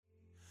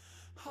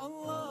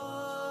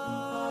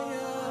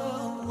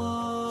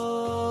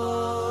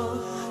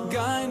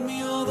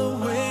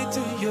to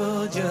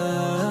your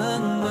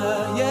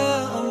Jannah,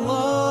 Ya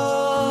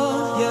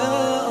Allah, Ya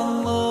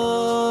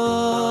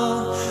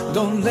Allah.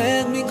 Don't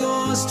let me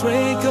go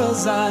astray,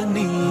 'cause I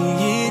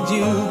need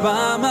you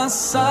by my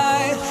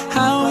side.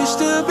 I wish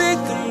to be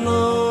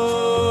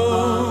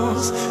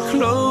close,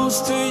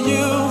 close to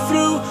you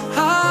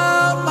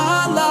throughout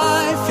my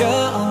life,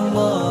 Ya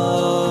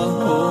Allah,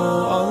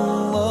 oh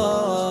Allah,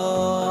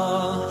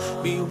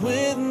 be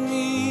with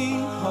me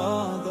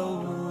all the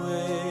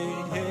way.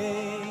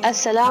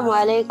 Assalamu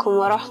alaikum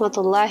wa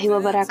rahmatullahi wa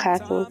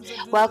barakatuh.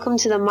 Welcome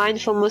to the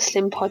Mindful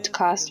Muslim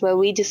podcast, where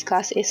we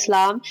discuss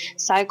Islam,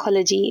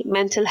 psychology,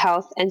 mental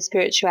health, and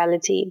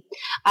spirituality.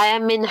 I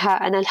am Minha,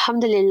 and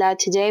alhamdulillah,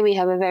 today we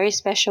have a very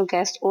special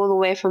guest all the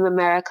way from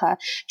America,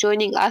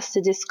 joining us to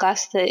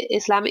discuss the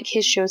Islamic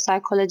history of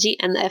psychology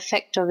and the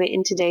effect of it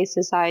in today's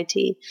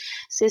society.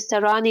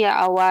 Sister Rania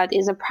Awaad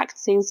is a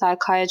practicing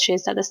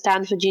psychiatrist at the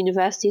Stanford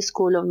University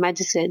School of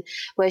Medicine,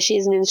 where she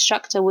is an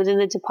instructor within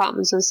the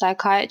departments of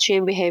psychiatry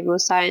and behavioral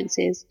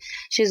sciences.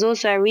 She is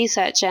also a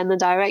researcher and the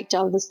director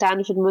of the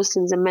Stanford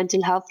Muslims and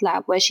Mental Health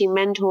Lab, where she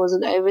mentors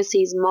and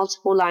oversees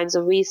multiple lines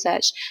of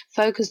research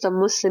focused on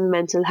Muslim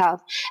mental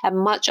health, and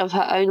much of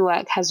her own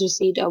work has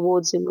received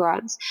awards and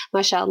grants.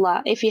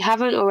 MashaAllah. If you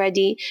haven't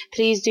already,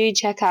 please do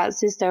check out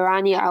Sister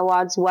Rania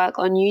Awaad's work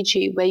on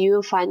YouTube, where you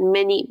will find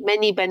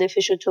many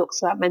beneficial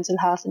talks about mental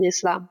health in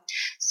Islam.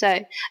 So,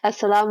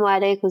 Assalamu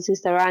alaikum,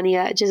 Sister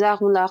Rania.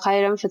 Jazakumullah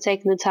khairan for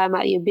taking the time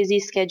out of your busy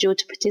schedule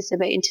to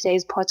participate in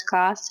today's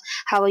podcast.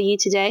 How are you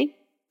today?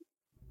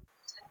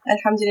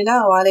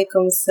 Alhamdulillah, wa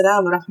alaikum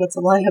assalam wa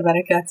rahmatullahi wa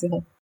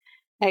barakatuh.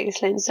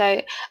 Excellent.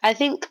 So I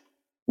think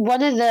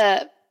one of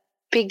the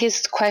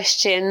biggest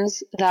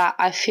questions that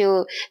I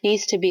feel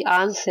needs to be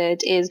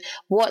answered is,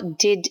 what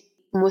did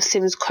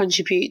Muslims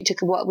contribute to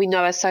what we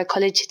know as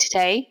psychology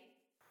today?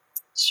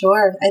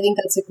 Sure, I think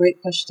that's a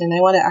great question. I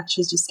want to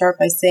actually just start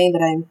by saying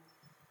that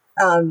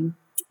I'm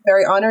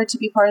very honored to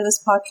be part of this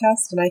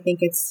podcast, and I think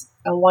it's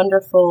a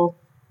wonderful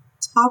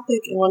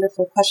topic, a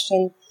wonderful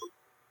question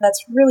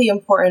that's really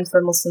important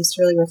for Muslims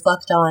to really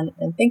reflect on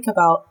and think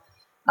about.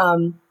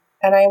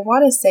 And I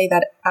want to say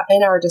that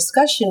in our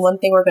discussion, one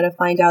thing we're going to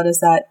find out is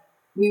that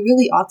we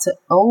really ought to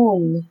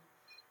own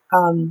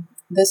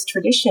this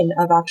tradition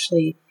of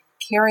actually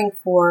caring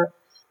for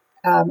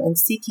and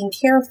seeking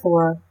care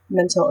for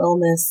mental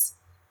illness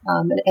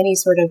and any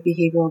sort of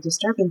behavioral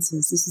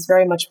disturbances. This is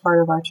very much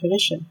part of our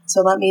tradition.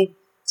 So let me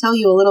tell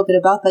you a little bit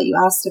about that. You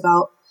asked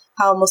about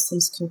how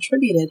Muslims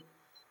contributed.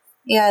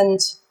 And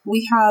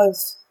we have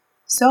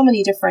so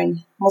many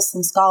different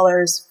Muslim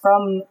scholars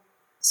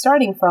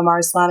starting from our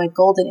Islamic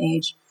golden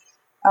age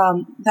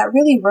that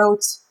really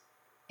wrote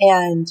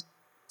and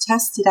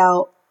tested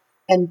out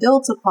and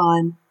built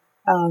upon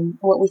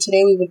what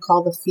today we would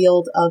call the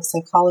field of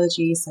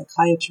psychology,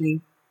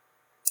 psychiatry.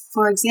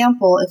 For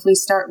example, if we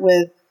start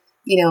with,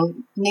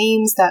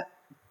 names that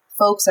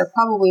folks are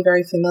probably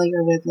very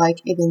familiar with,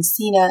 like Ibn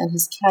Sina and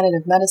his Canon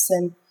of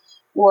Medicine,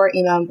 or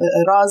Imam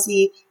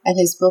Razi and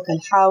his book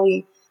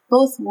Al-Hawi,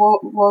 both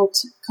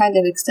wrote kind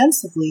of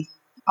extensively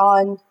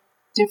on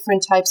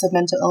different types of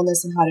mental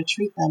illness and how to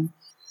treat them.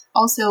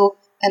 Also,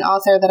 an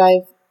author that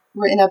I've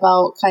written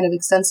about kind of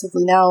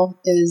extensively now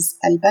is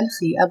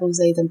Al-Balkhi, Abu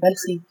Zayd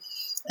Al-Balkhi,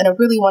 and a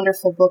really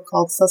wonderful book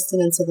called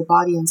Sustenance of the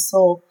Body and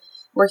Soul,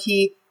 where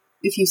he,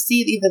 if you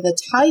see even the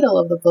title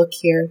of the book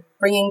here,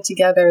 bringing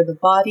together the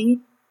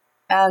body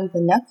and the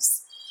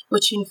nafs,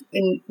 which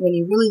when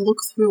you really look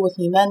through what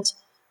he meant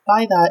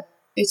by that,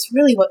 it's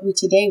really what we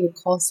today would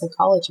call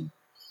psychology.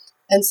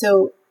 And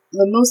so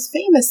the most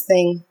famous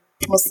thing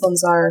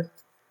Muslims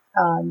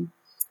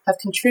have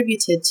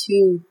contributed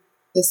to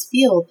this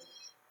field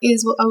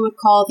is what I would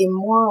call the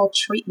moral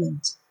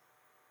treatment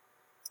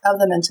of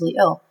the mentally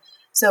ill.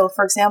 So,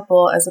 for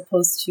example, as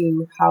opposed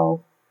to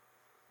how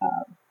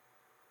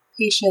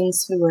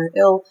patients who were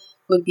ill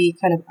would be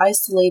kind of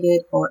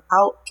isolated or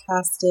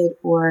outcasted,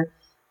 or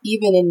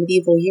even in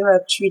medieval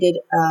Europe treated,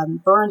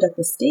 burned at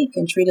the stake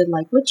and treated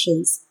like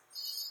witches.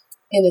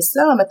 In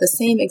Islam, at the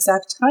same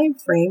exact time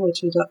frame,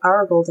 which is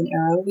our golden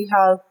era, we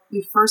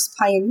first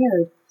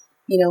pioneered,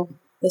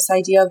 this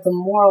idea of the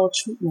moral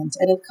treatment,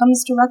 and it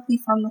comes directly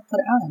from the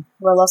Quran,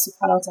 where Allah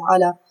subhanahu wa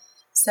ta'ala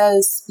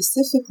says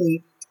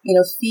specifically,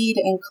 feed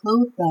and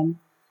clothe them,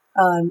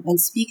 and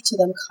speak to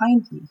them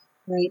kindly,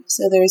 right?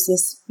 So there's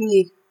this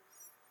really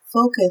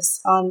focus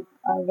on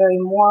a very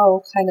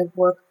moral kind of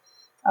work,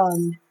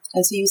 and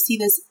so you see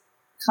this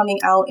coming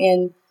out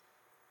in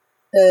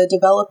the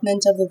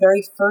development of the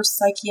very first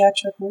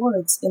psychiatric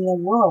wards in the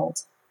world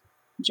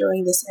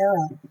during this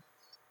era.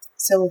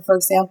 So, for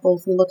example,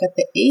 if we look at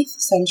the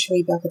 8th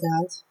century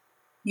Baghdad,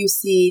 you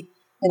see,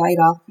 in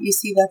Iraq, you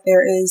see that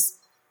there is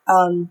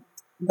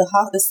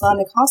the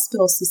Islamic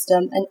hospital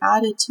system, and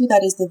added to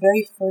that is the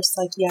very first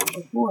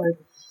psychiatric ward.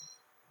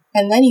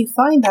 And then you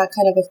find that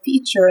kind of a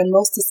feature in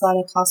most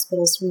Islamic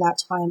hospitals from that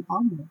time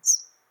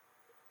onwards.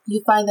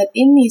 You find that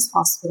in these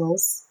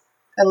hospitals,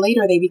 and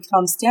later they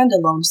become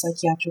standalone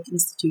psychiatric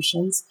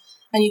institutions,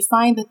 and you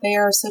find that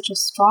there is such a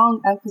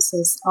strong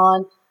emphasis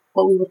on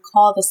what we would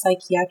call the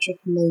psychiatric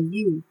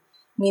milieu,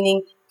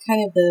 meaning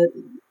kind of the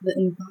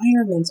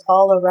environment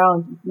all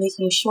around,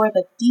 making sure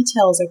that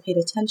details are paid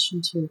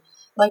attention to.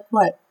 Like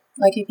what?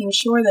 Like making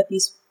sure that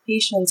these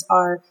patients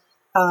are,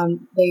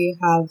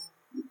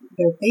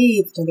 they're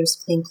bathed and there's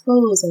clean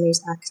clothes and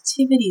there's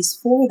activities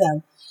for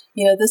them.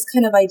 This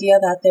kind of idea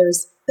that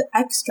there's the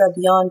extra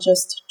beyond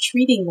just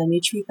treating them. You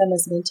treat them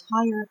as an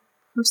entire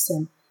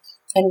person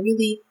and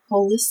really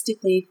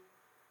holistically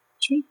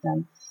treat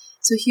them.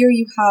 So here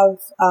you have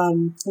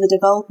the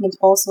development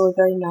also of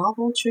very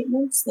novel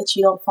treatments that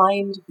you don't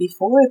find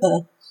before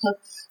the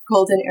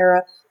golden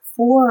era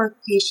for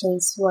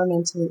patients who are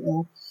mentally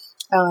ill,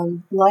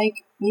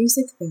 like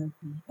music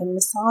therapy and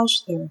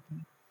massage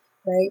therapy,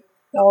 right?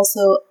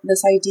 Also,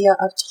 this idea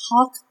of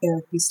talk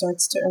therapy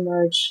starts to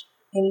emerge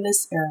in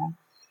this era.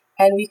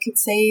 And we could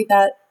say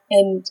that,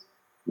 and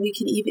we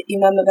can even,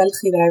 Imam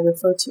Balkhi that I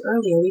referred to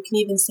earlier, we can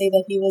even say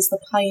that he was the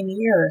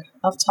pioneer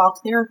of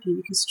talk therapy,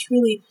 because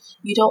truly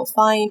you don't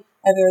find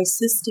a very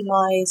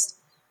systemized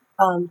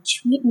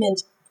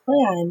treatment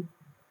plan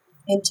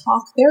in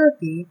talk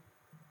therapy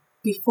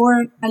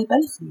before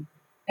Al-Balkhi.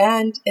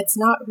 And it's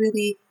not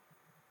really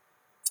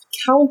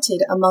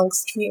counted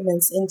amongst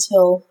treatments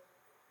until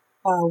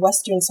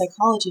Western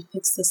psychology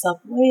picks this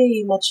up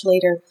way much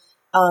later,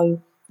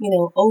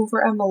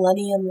 over a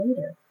millennium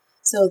later.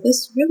 So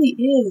this really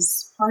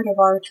is part of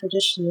our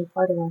tradition and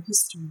part of our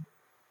history.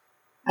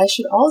 I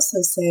should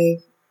also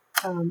say,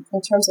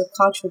 in terms of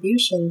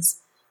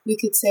contributions, we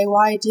could say,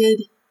 why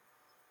did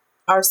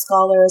our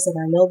scholars and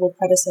our noble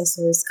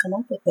predecessors come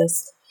up with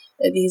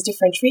these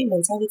different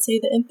treatments? I would say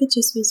the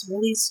impetus was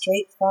really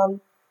straight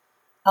from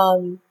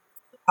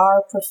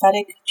our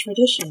prophetic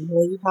tradition,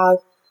 where you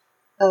have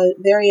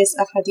various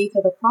ahadith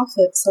of the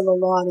Prophet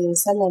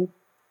ﷺ,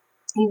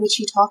 in which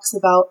he talks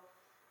about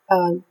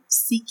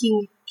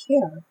seeking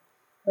care,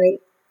 right?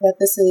 That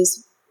this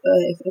is,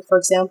 if, for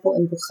example,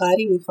 in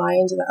Bukhari, we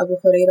find that Abu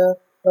Hurairah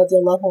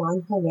radiallahu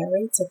anhu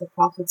narrates that the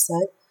Prophet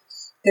said,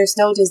 there's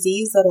no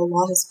disease that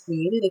Allah has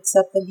created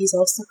except that He's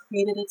also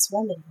created its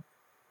remedy,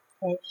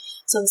 right?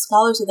 So the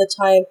scholars of the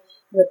time,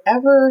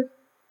 whatever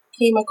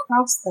came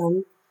across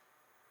them,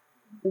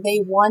 they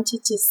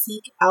wanted to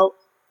seek out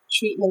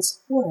treatments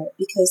for it,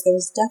 because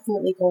there's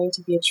definitely going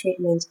to be a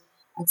treatment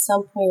at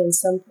some point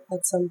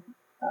at some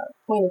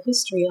point in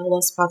history.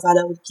 Allah subhanahu wa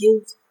ta'ala would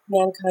give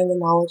mankind the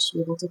knowledge to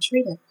be able to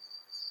treat it.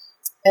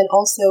 And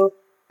also,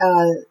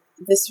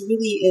 this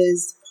really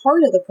is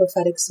part of the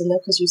prophetic sunnah,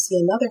 because you see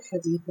another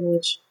hadith in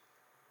which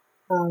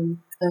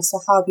a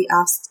Sahabi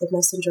asked the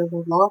Messenger of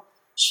Allah,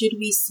 should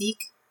we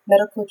seek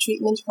medical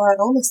treatment for our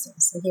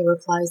illnesses? And he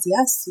replies,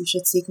 yes, you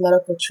should seek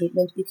medical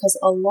treatment, because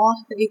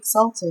Allah the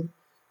Exalted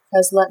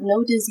has let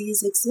no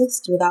disease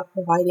exist without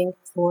providing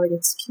for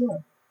its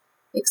cure,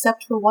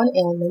 except for one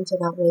ailment, and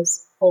that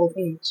was old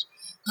age.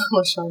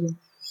 MashaAllah.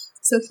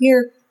 So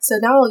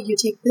now you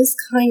take this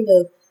kind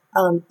of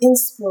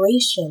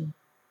inspiration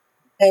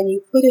and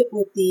you put it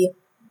with the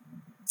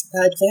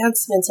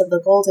advancements of the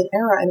golden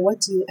era, and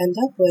what do you end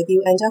up with?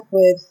 You end up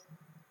with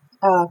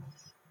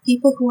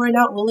people who are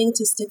not willing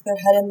to stick their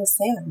head in the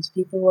sand,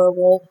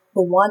 people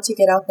who want to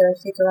get out there and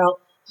figure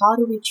out, how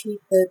do we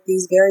treat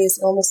these various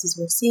illnesses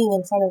we're seeing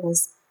in front of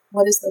us?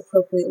 What is the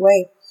appropriate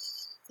way?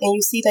 And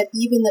you see that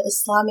even the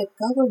Islamic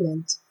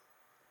government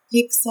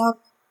picks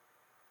up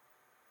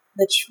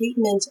the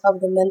treatment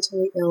of the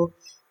mentally ill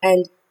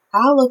and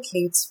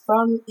allocates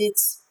from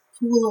its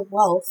pool of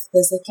wealth,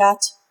 the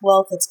zakat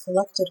wealth that's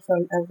collected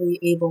from every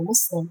able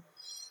Muslim,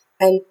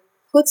 and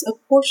puts a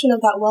portion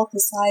of that wealth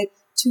aside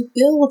to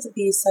build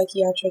these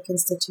psychiatric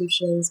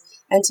institutions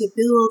and to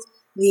build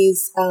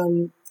these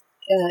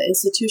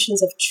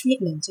institutions of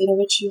treatment, in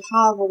which you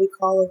have what we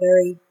call a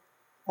very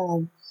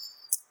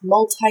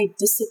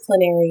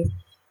multidisciplinary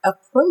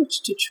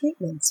approach to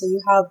treatment. So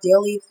you have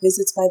daily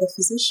visits by the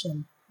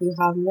physician, you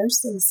have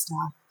nursing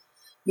staff,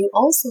 you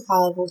also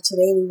have what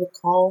today we would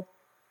call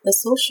the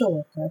social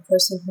worker, a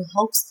person who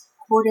helps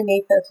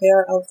coordinate the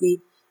affair of the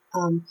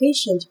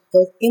patient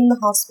both in the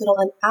hospital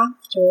and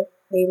after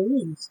they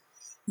leave.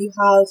 You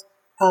have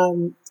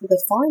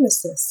the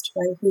pharmacist,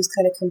 right, who's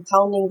kind of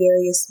compounding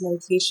various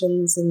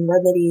medications and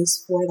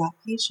remedies for that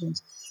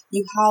patient.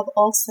 You have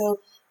also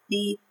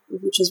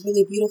which is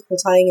really beautiful,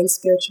 tying in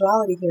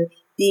spirituality here,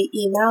 the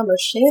imam or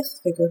sheikh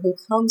figure who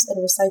comes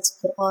and recites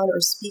Quran or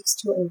speaks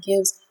to and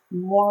gives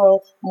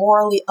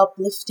morally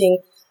uplifting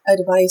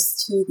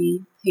advice to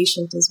the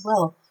patient as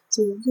well.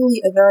 So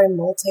really a very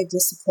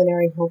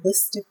multidisciplinary,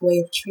 holistic way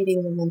of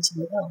treating the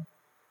mentally ill.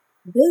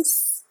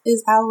 This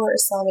is our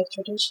Islamic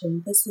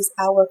tradition. This is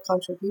our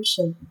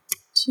contribution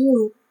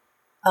to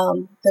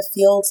the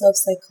fields of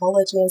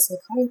psychology and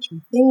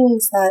psychiatry,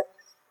 things that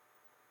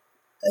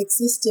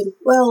existed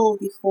well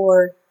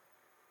before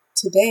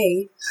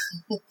today.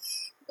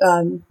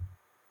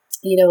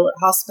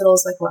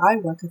 Hospitals like where I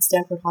work at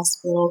Stanford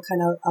Hospital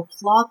kind of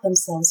applaud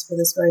themselves for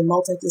this very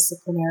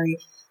multidisciplinary,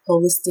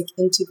 holistic,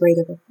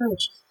 integrative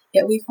approach.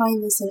 Yet we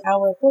find this in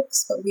our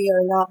books, but we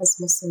are not, as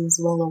Muslims,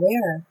 well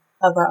aware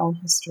of our own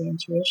history and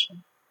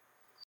tradition.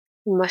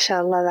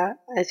 MashaAllah,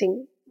 I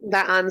think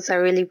That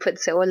answer really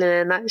puts it all in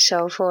a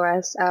nutshell for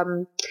us.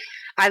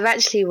 I've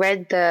actually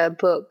read the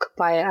book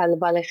by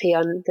Al-Balakhi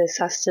on the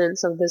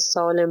sustenance of the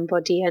soul and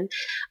body, and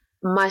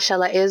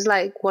mashallah, it was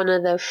like one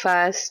of the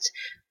first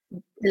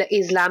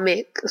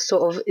Islamic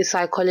sort of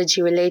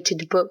psychology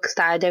related books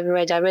that I'd ever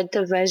read. I read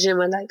the version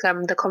with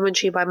the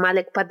commentary by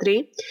Malik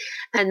Badri,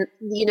 and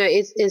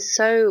it's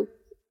so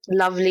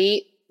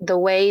lovely the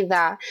way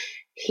that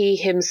he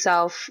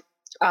himself,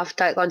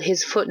 after on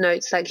his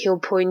footnotes, he'll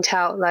point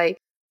out,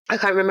 I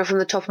can't remember from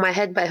the top of my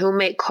head, but he'll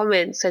make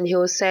comments and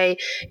he'll say,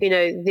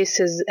 this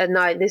is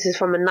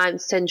from a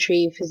 9th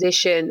century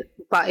physician,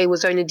 but it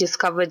was only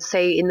discovered,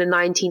 say, in the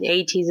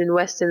 1980s in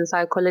Western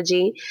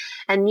psychology.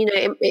 And,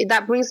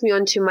 that brings me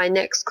on to my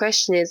next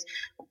question is,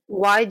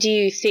 why do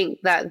you think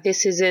that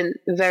this isn't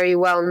very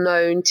well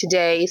known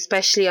today,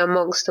 especially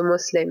amongst the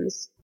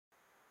Muslims?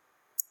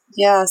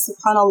 Yeah,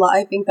 subhanAllah,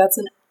 I think that's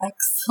an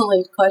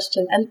excellent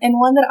question. And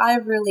one that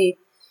I've really,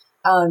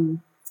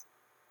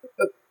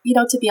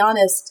 to be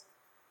honest,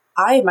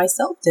 I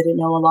myself didn't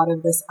know a lot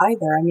of this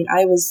either. I mean,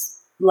 I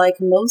was, like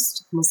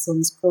most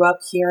Muslims, grew up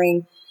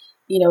hearing,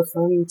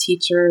 from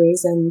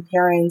teachers and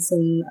parents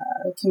and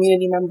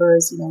community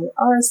members,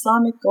 our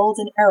Islamic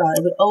golden era.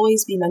 It would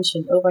always be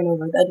mentioned over and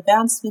over. The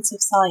advancements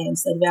of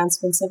science, the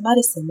advancements of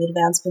medicine, the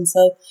advancements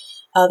of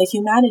the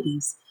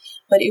humanities.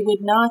 But it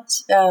would not,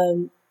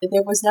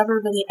 there was never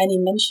really any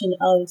mention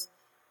of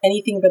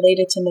anything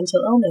related to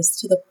mental illness,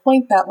 to the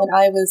point that when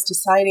I was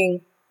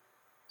deciding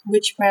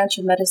which branch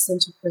of medicine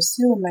to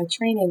pursue in my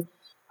training,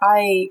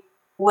 I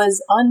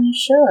was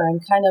unsure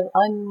and kind of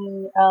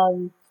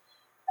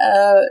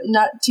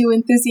not too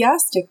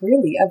enthusiastic,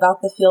 really,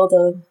 about the field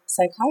of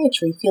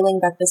psychiatry, feeling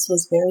that this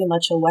was very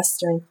much a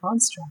Western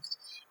construct.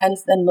 And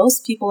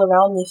most people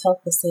around me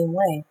felt the same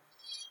way.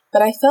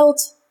 But I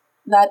felt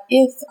that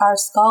if our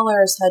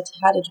scholars had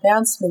had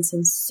advancements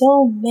in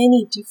so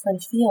many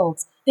different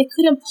fields, they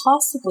couldn't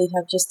possibly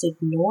have just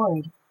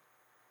ignored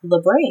the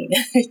brain,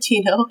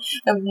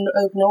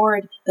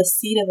 ignored the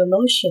seat of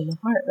emotion, the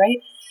heart,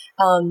 right?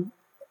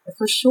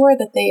 For sure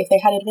that if they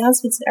had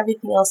advancements in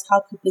everything else,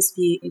 how could this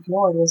be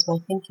ignored, was my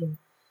thinking.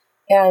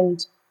 And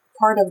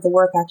part of the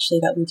work actually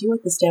that we do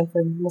at the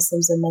Stanford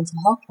Muslims and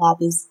Mental Health Lab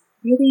is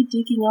really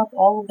digging up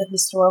all of the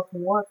historical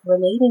work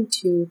relating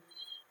to,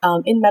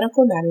 in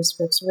medical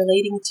manuscripts,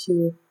 relating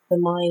to the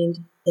mind,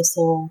 the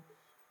soul,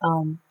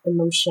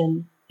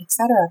 emotion,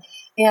 etc.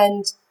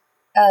 And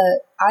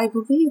I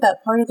believe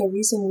that part of the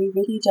reason we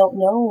really don't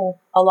know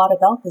a lot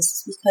about this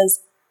is because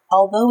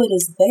although it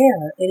is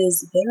there, it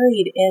is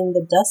buried in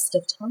the dust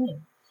of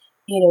time.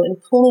 In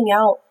pulling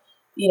out,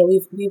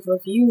 we've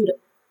reviewed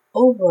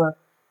over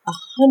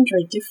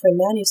 100 different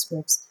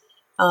manuscripts,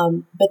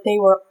 but they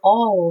were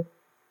all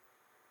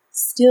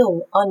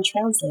still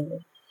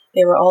untranslated.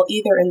 They were all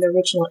either in the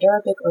original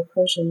Arabic or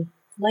Persian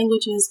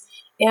languages,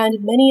 and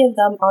many of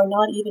them are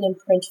not even in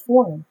print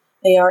form.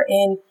 They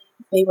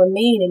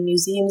remain in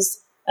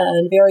museums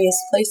in various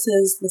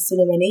places, the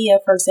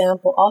Suleymaniya, for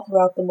example, all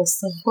throughout the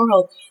Muslim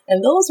world.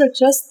 And those are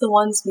just the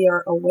ones we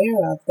are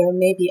aware of. There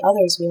may be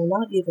others we are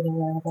not even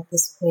aware of at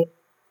this point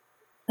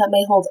that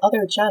may hold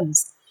other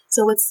gems.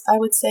 So I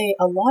would say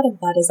a lot of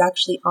that is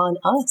actually on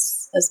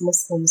us as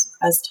Muslims.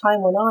 As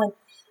time went on,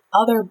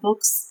 other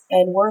books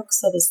and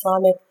works of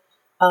Islamic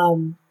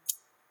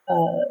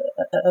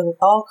of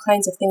all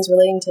kinds of things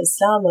relating to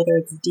Islam, whether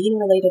it's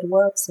deen-related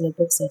works and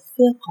books of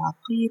fiqh,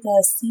 aqidah,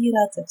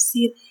 seerah,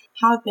 tafsir,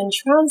 have been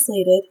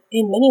translated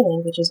in many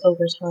languages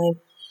over time.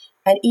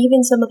 And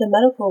even some of the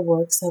medical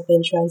works have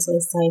been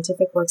translated,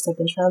 scientific works have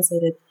been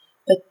translated.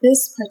 But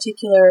this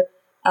particular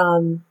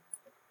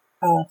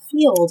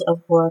field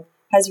of work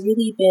has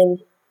really been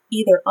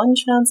either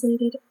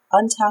untranslated,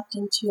 untapped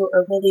into,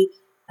 or really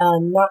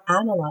not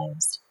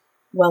analyzed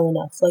well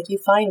enough. Like you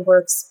find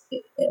works,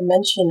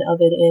 mention of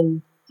it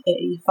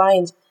you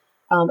find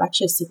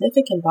actually a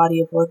significant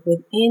body of work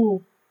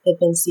within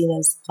Ibn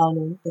Sina's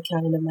Qanun, the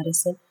canon of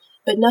medicine,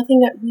 but nothing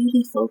that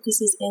really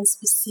focuses in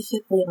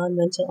specifically on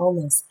mental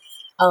illness,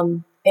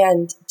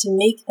 and to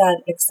make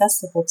that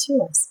accessible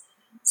to us.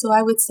 So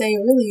I would say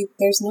really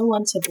there's no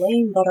one to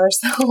blame but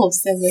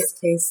ourselves in this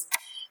case.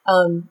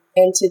 And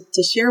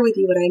to share with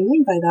you what I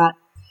mean by that,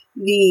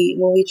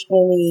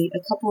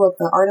 a couple of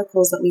the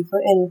articles that we've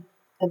written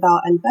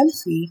about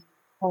Al-Balkhi,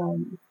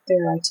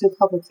 there are 2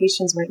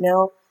 publications right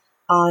now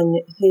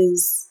on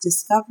his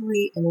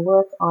discovery and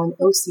work on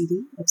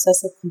OCD,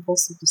 obsessive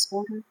compulsive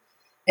disorder,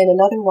 and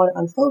another one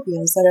on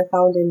phobias that are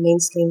found in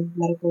mainstream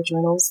medical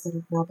journals that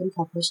have now been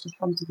published,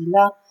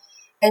 alhamdulillah.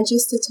 And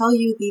just to tell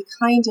you the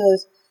kind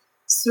of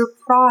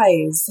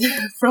surprise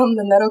from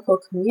the medical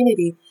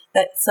community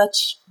that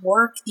such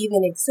work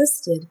even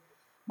existed,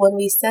 when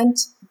we sent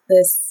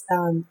this,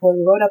 when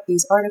we wrote up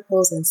these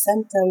articles and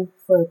sent them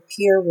for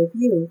peer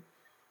review,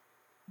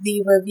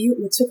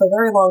 it took a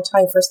very long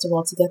time, first of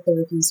all, to get the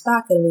reviews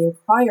back, and we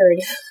inquired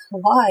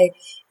why,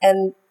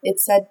 and they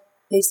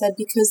said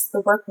because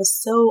the work was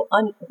so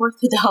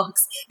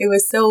unorthodox, it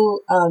was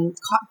so,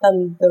 caught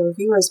them, the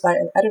reviewers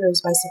and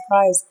editors by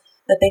surprise,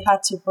 that they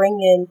had to bring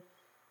in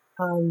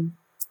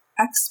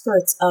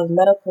experts of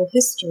medical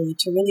history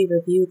to really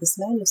review this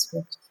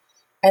manuscript.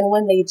 And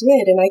when they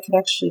did, and I can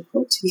actually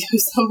quote to you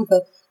some of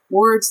the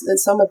words,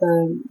 some of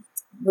the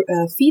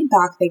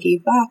feedback they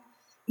gave back.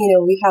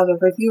 We have a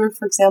reviewer,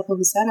 for example,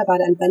 who said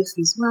about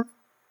al-Balkhi's work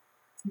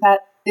that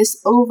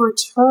this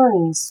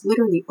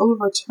literally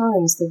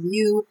overturns the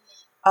view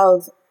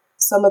of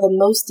some of the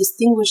most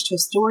distinguished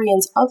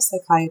historians of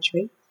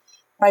psychiatry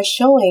by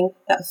showing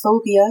that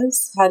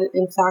phobias had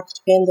in fact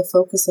been the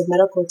focus of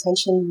medical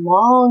attention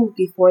long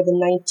before the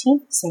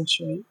 19th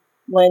century,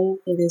 when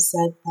it is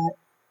said that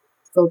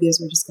phobias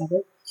were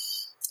discovered,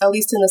 at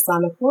least in the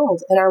Islamic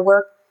world. And our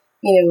work,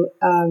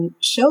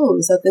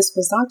 shows that this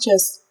was not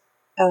just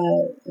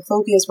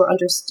phobias were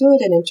understood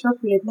and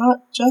interpreted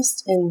not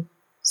just in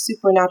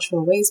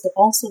supernatural ways, but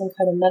also in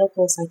kind of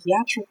medical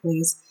psychiatric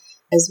ways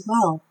as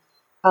well.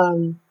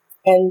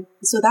 And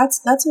so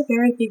that's a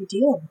very big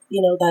deal,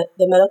 that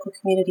the medical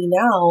community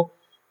now,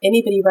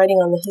 anybody writing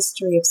on the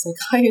history of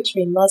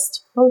psychiatry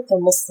must quote the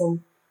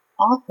Muslim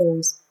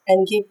authors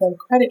and give them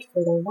credit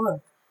for their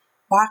work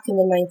back in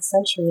the 9th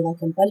century,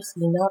 like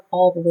al-Balkhi, not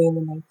all the way in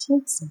the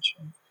 19th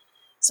century.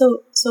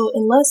 So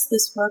unless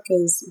this work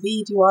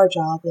we do our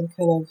job in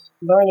kind of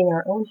learning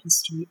our own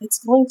history, it's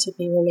going to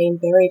remain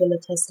buried in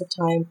the test of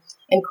time,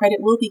 and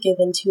credit will be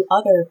given to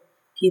other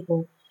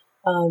people,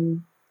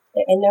 and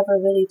never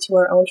really to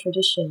our own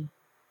tradition,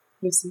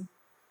 you see.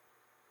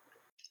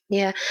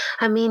 Yeah,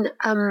 I mean,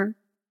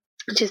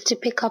 just to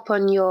pick up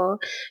on your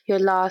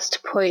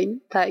last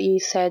point that you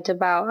said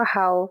about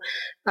how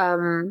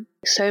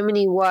so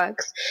many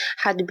works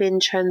had been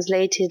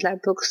translated,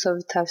 like books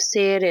of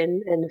tafsir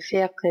and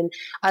fiqh and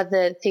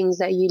other things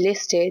that you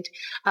listed,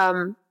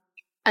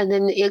 and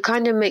then it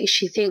kind of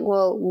makes you think,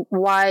 well,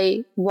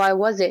 why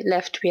was it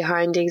left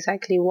behind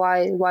exactly?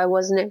 Why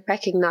wasn't it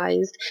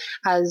recognized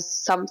as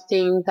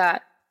something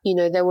that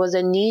there was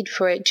a need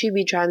for it to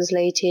be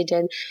translated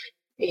and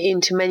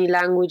into many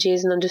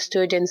languages and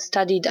understood and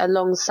studied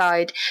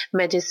alongside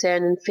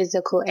medicine and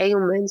physical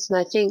ailments? And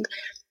I think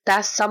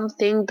that's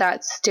something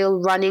that's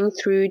still running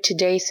through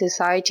today's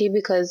society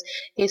because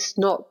it's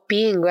not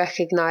being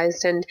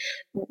recognized. And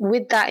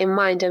with that in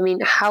mind, I mean,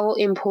 how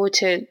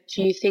important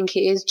do you think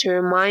it is to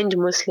remind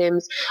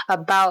Muslims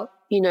about,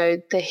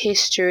 the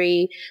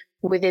history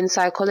within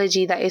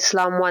psychology that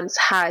Islam once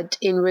had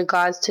in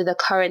regards to the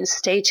current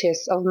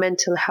status of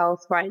mental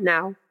health right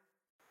now?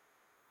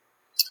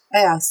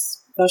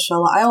 Yes,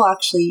 mashallah. I'll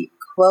actually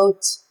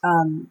quote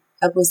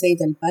Abu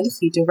Zayd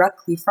al-Balkhi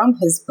directly from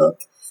his book,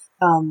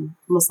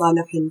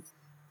 Masalih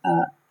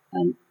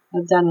al-Abdan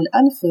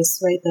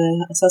al-Anfus, right,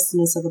 the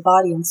sustenance of the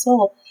body and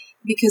soul,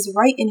 because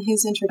right in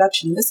his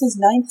introduction, this is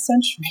 9th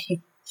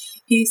century,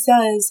 he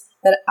says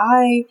that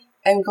I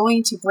am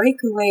going to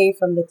break away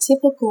from the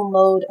typical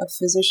mode of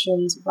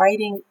physicians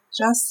writing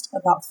just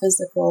about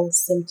physical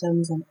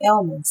symptoms and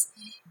ailments,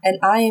 and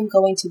I am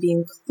going to be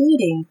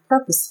including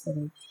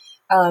purposefully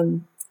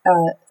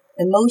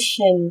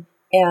emotion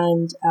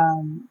and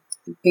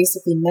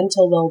basically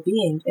mental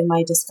well-being in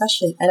my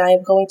discussion. And I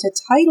am going to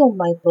title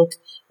my book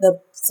The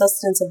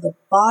Sustenance of the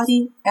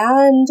Body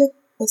and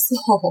the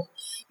Soul,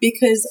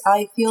 because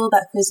I feel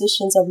that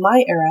physicians of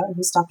my era, and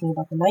he's talking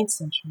about the 9th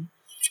century,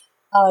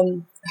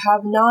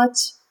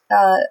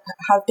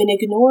 have been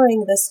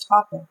ignoring this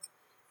topic.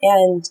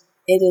 And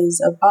it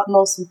is of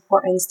utmost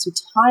importance to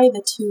tie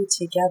the two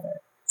together.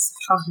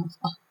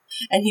 SubhanAllah.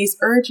 And he's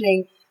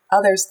urging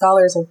other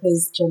scholars of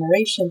his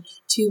generation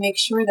to make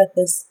sure that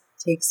this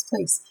takes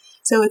place.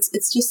 So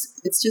it's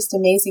just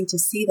amazing to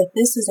see that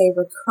this is a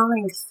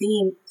recurring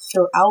theme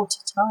throughout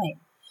time.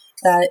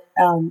 That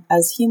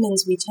as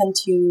humans we tend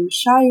to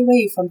shy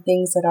away from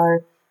things that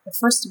are,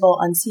 first of all,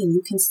 unseen.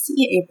 You can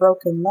see a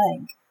broken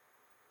leg,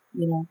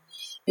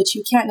 but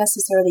you can't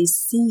necessarily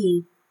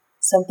see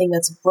something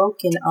that's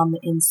broken on the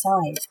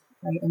inside,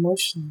 right,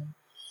 emotionally.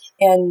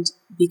 And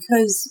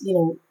because,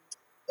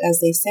 as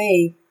they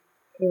say,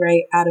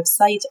 right, out of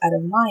sight, out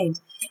of mind,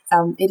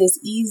 it is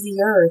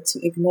easier to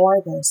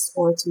ignore this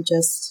or to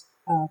just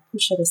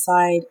push it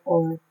aside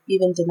or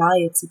even deny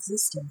its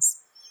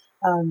existence.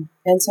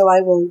 And so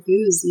I will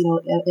use,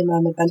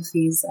 Imam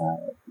al-Balkhi's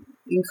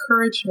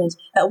encouragement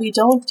that we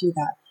don't do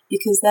that,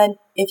 because then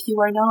if you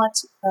are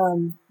not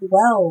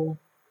well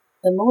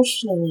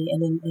emotionally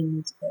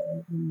and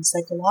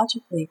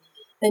psychologically,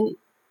 then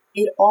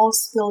it all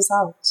spills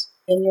out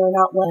and you're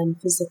not well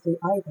physically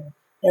either.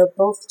 They're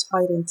both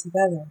tied in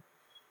together.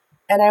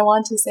 And I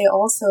want to say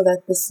also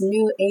that this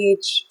new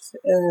age,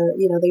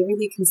 they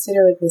really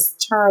consider this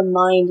term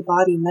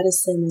mind-body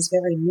medicine as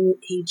very new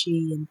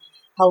agey, and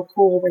how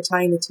cool we're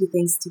tying the two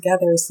things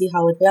together, see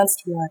how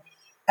advanced we are,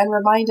 and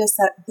remind us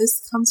that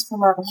this comes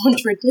from our own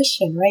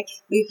tradition, right?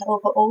 We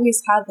have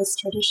always had this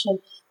tradition,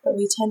 but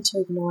we tend to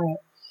ignore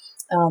it.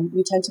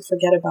 We tend to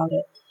forget about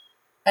it.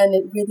 And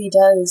it really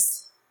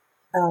does,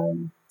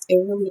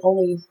 it really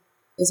only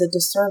is a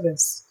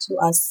disservice to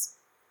us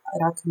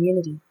and our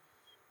community.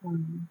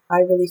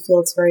 I really feel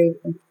it's very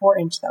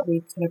important that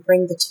we kind of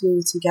bring the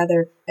two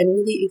together and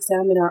really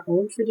examine our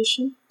own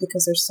tradition,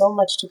 because there's so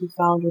much to be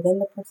found within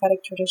the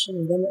prophetic tradition,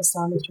 within the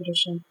Islamic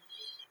tradition,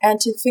 and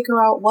to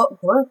figure out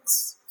what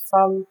works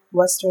from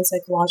Western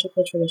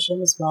psychological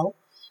tradition as well.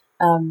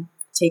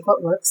 Take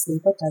what works,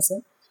 leave what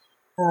doesn't.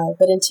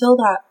 But until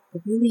that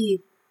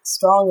really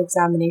strong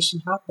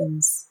examination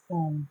happens,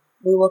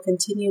 we will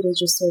continue to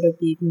just sort of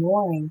be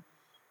ignoring.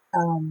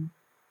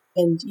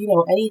 And,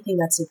 anything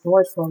that's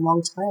ignored for a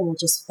long time will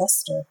just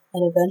fester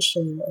and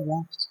eventually will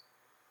erupt.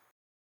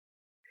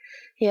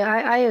 Yeah,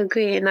 I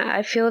agree. And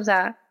I feel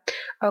that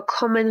a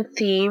common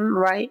theme,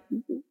 right?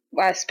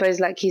 I suppose,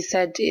 like you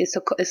said, it's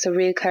a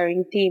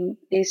recurring theme.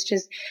 It's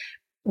just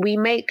we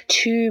make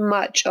too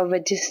much of a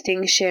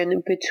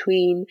distinction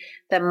between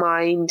the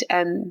mind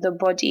and the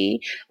body.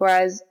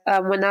 Whereas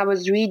when I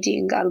was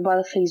reading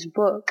Al-Balkhi's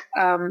book,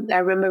 I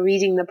remember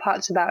reading the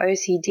parts about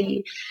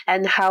OCD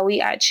and how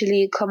he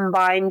actually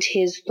combined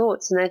his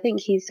thoughts. And I think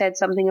he said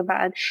something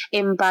about an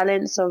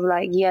imbalance of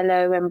like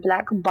yellow and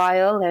black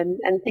bile and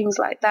things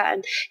like that.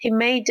 And he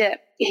made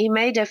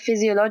a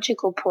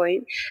physiological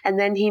point, and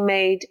then he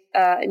made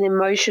an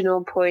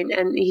emotional point,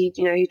 and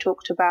he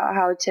talked about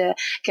how to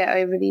get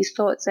over these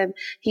thoughts, and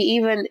he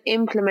even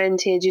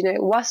implemented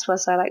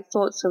waswasa, like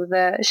thoughts of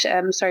the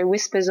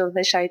whispers of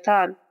the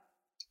shaitan.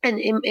 And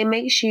it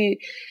makes you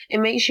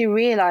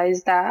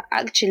realize that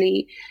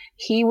actually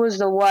he was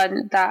the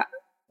one that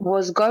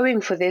was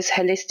going for this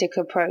holistic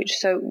approach.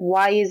 So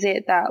why is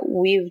it that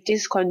we've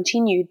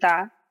discontinued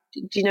that?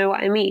 Do you know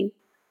what I mean?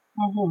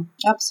 Mm-hmm.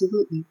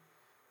 Absolutely.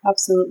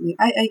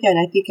 I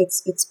think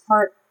it's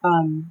part.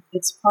 I'll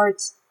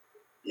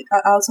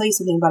tell you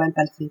something about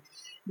Al-Balkhi.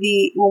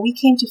 When we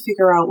came to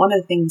figure out, one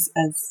of the things,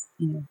 as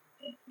in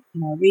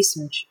our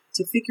research,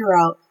 to figure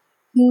out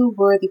who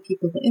were the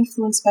people who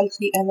influenced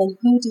Balkhi, and then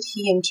who did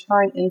he in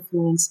turn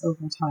influence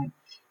over time.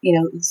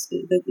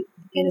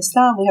 In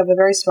Islam, we have a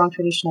very strong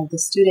tradition of the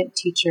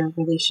student-teacher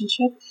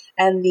relationship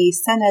and the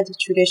sanad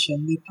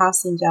tradition, the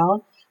passing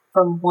down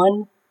from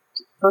one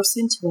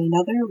person to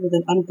another with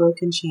an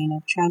unbroken chain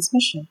of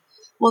transmission.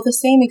 Well, the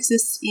same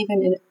exists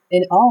even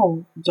in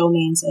all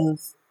domains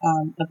of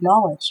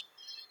knowledge.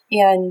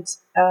 And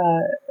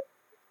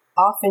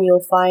often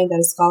you'll find that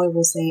a scholar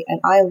will say, and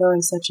I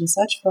learned such and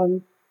such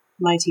from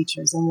my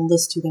teachers, and we'll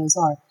list who those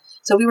are.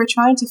 So we were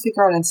trying to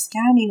figure out and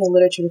scanning the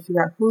literature to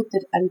figure out who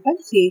did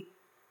Al-Balkhi,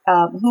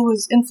 who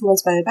was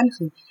influenced by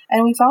Al-Balkhi.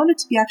 And we found it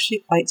to be actually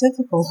quite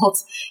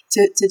difficult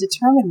to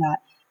determine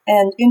that.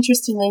 And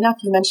interestingly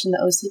enough, you mentioned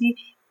the OCD.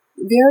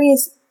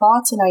 Various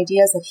thoughts and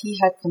ideas that he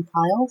had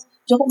compiled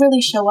don't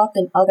really show up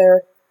in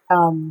other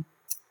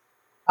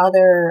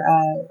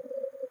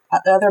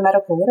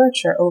medical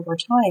literature over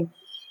time.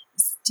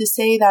 To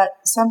say that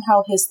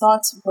somehow his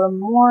thoughts were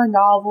more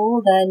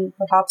novel than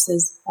perhaps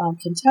his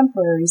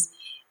contemporaries,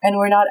 and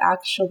were not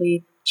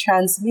actually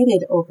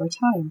transmitted over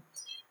time,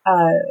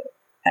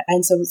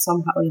 and so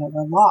somehow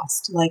we're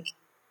lost. Like,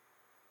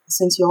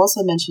 since you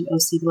also mentioned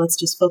OCD, let's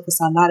just focus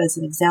on that as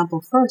an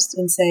example first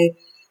and say,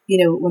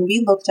 when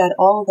we looked at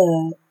all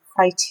the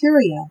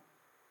criteria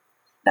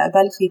that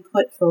Balkhi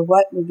put for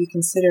what would be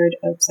considered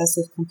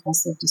obsessive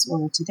compulsive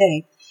disorder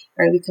today,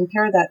 right? We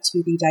compare that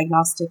to the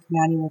Diagnostic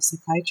Manual of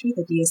Psychiatry,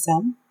 the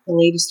DSM, the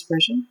latest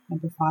version,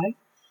 number 5.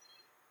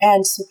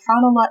 And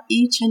subhanAllah,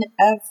 each and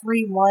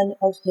every one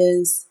of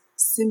his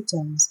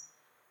symptoms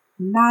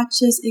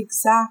matches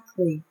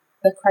exactly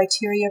the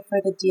criteria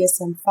for the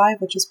DSM-5,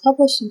 which was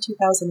published in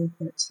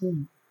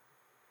 2013.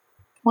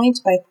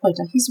 Point by point.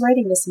 Now, he's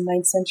writing this in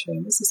 9th century,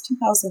 and this is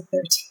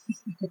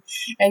 2013,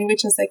 and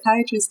which a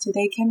psychiatrist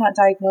today cannot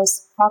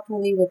diagnose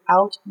properly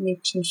without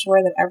making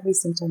sure that every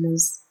symptom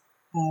is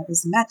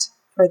met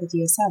for the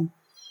DSM.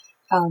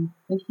 And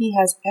he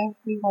has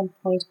every one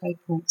point by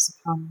point,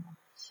 subhanAllah.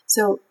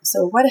 So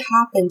what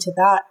happened to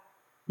that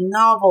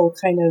novel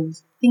kind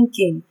of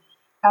thinking?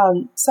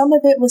 Some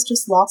of it was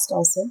just lost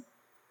also.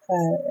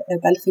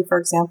 Balkhi, for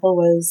example,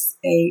 was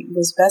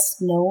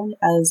best known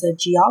as a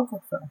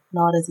geographer,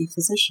 not as a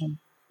physician,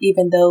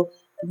 even though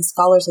the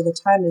scholars of the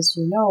time, as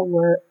you know,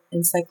 were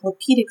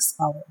encyclopedic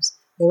scholars.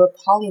 They were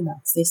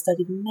polymaths. They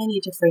studied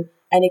many different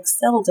and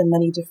excelled in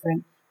many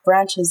different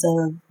branches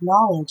of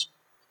knowledge,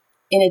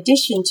 in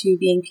addition to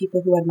being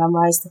people who had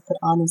memorized the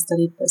Quran and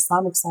studied the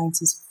Islamic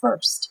sciences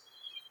first.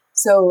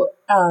 So,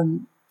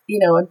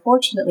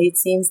 unfortunately, it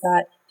seems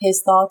that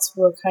his thoughts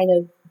were kind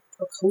of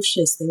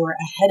precocious. They were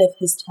ahead of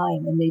his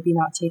time and maybe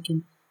not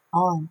taken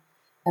on,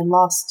 and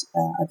lost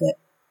a bit.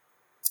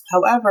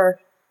 However,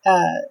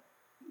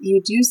 you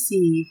do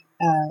see,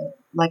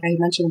 like I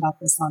mentioned about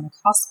the Islamic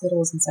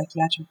hospitals and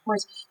psychiatric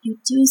wards, you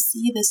do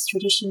see this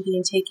tradition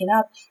being taken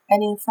up.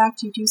 And in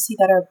fact, you do see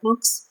that our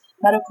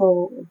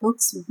medical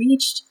books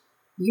reached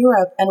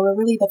Europe and were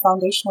really the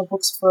foundational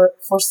books for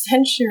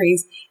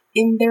centuries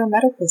in their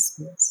medical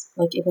schools,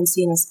 like Ibn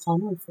Sina's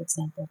Qanun, for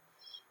example.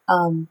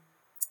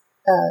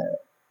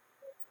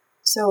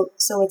 So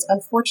it's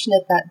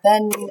unfortunate that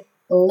then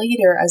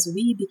later, as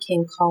we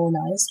became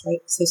colonized,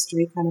 right,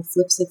 history kind of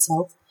flips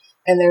itself,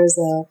 and there's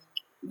a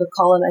the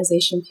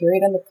colonization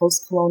period and the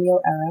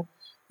post-colonial era,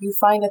 you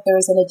find that there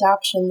is an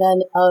adaptation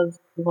then of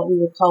what we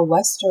would call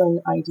Western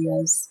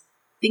ideas,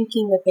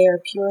 thinking that they are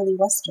purely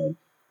Western,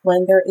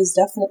 when there is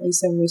definitely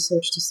some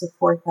research to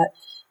support that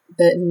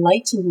the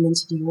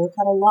Enlightenment in Europe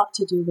had a lot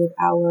to do with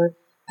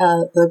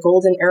the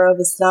golden era of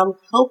Islam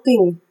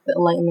helping the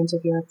Enlightenment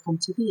of Europe come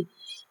to be.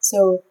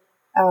 So,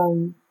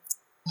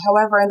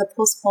 however, in the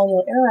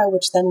post-colonial era,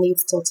 which then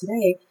leads till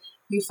today,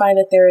 you find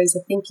that there is a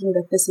thinking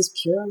that this is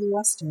purely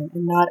Western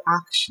and not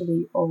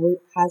actually, or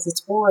has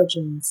its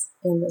origins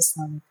in the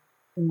Islamic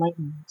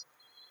Enlightenment.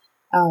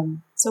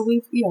 So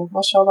we've,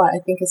 mashallah, I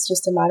think it's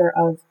just a matter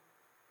of,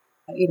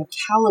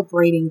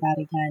 calibrating that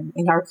again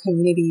in our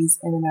communities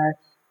and in our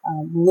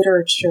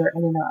literature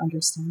and in our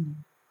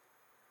understanding.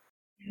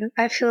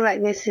 I feel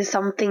like this is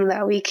something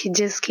that we could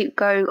just keep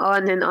going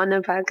on and on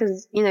about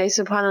because,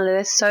 subhanAllah,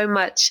 there's so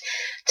much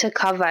to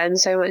cover and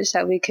so much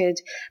that we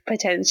could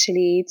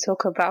potentially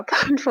talk about.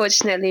 But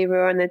unfortunately,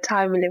 we're on a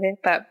time limit.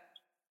 But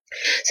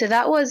so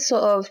that was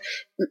sort of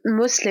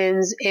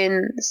Muslims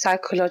in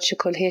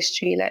psychological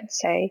history, let's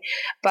say.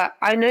 But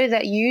I know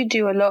that you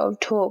do a lot of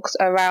talks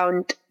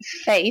around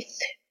faith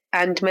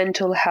and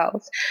mental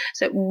health.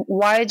 So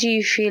why do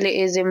you feel it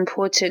is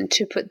important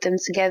to put them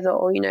together?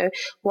 Or,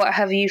 what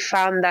have you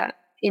found that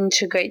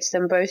integrates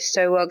them both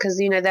so well? Because,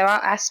 there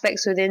are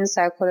aspects within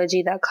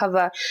psychology that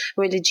cover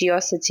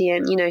religiosity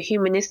and,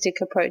 humanistic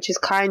approaches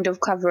kind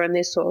of cover on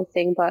this sort of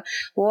thing. But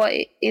what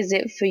is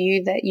it for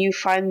you that you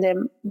find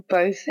them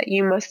both, that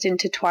you must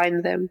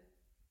intertwine them?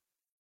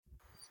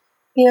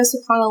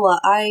 SubhanAllah,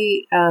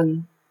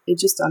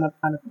 just on a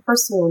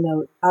personal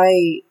note,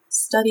 I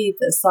studied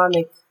the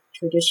Islamic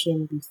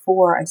tradition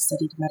before I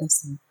studied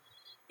medicine.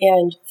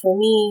 And for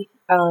me,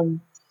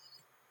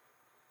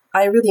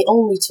 I really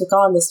only took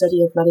on the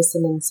study of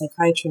medicine and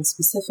psychiatry in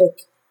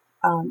specific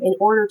in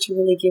order to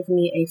really give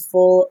me a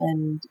full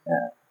and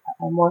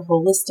a more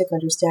holistic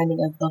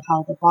understanding of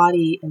how the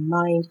body and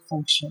mind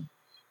function.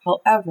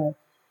 However,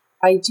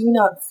 I do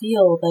not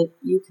feel that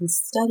you can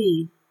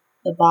study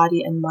the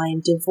body and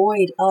mind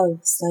devoid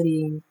of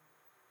studying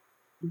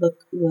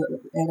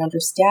and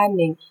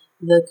understanding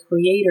the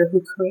creator who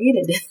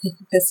created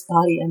this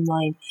body and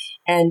mind.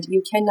 And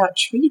you cannot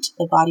treat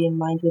the body and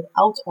mind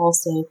without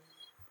also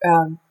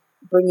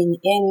bringing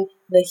in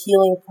the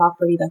healing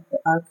property that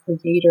our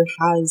creator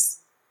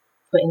has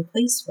put in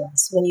place for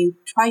us. When you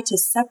try to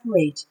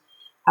separate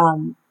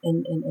and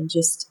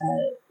just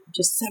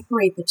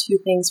separate the two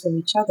things from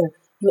each other,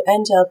 you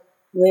end up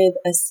with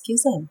a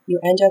schism. You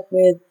end up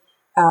with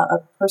a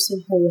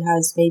person who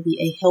has maybe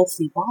a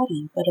healthy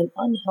body, but an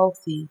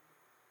unhealthy,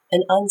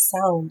 an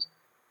unsound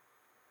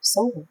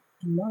soul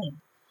and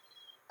mind.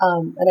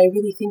 And I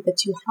really think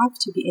that you have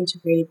to be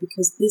integrated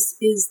because this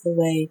is the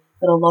way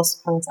that Allah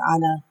subhanahu wa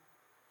ta'ala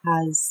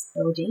has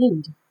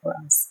ordained for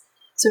us.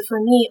 So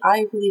for me,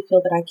 I really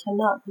feel that I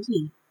cannot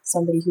be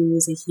somebody who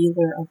is a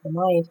healer of the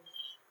mind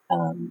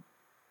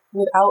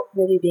without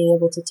really being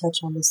able to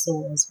touch on the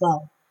soul as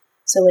well.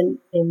 So in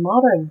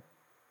modern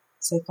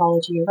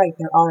psychology, you're right,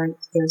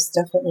 there's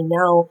definitely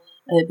now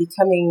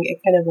becoming a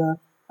kind of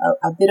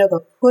a bit of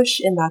a push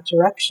in that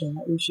direction,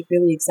 that we should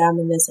really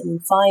examine this. And we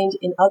find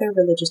in other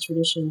religious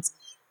traditions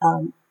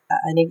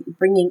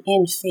bringing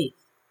in faith.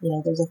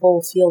 There's a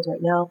whole field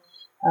right now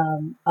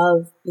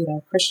of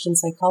Christian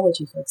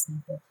psychology, for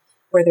example,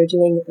 where they're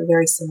doing a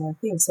very similar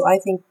thing. So I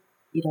think,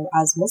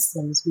 as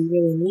Muslims, we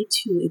really need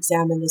to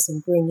examine this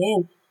and bring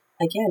in,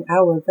 again,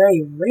 our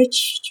very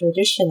rich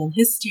tradition and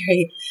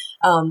history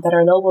that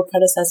our noble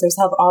predecessors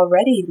have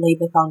already laid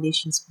the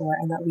foundations for,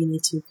 and that we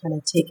need to kind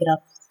of take it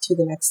up to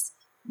the next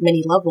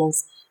many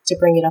levels to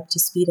bring it up to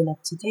speed and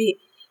up to date.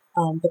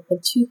 But the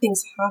two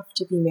things have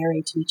to be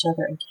married to each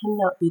other and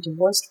cannot be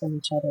divorced from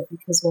each other,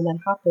 because when that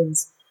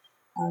happens,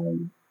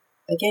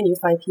 again, you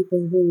find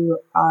people who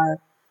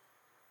are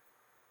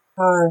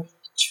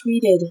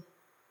treated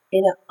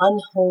in an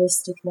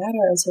unholistic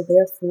manner, and so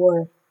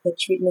therefore the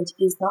treatment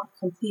is not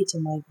complete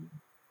in my view.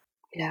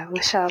 Yeah,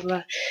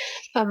 mashallah.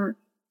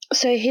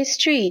 So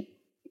history,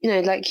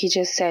 like you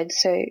just said,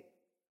 so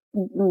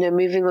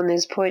moving on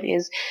this point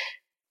is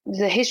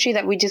the history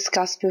that we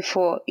discussed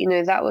before,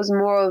 that was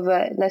more of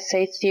a, let's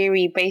say,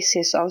 theory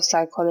basis of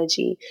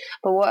psychology.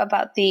 But what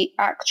about the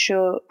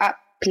actual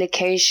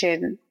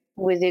application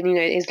within,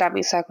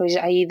 Islamic psychology,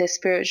 i.e. the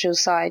spiritual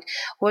side?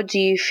 What do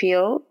you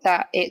feel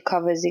that it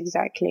covers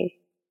exactly?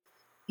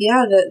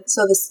 Yeah,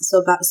 so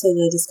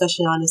the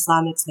discussion on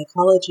Islamic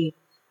psychology,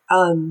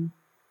 I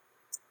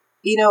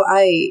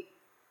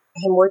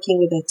am working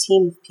with a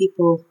team of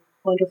people,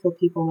 wonderful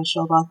people,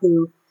 mashallah,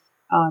 who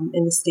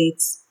in the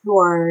States, who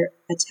are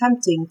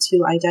attempting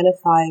to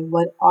identify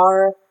what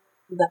are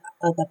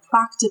the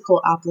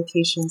practical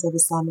applications of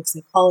Islamic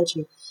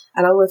psychology.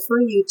 And I'll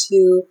refer you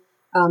to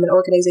an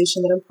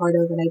organization that I'm part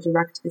of, and I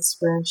direct its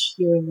branch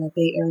here in the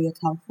Bay Area,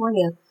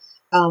 California,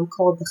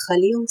 called the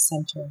Khalil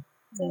Center,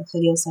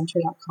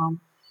 khalilcenter.com.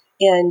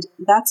 And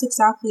that's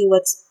exactly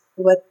what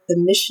the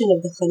mission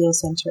of the Khalil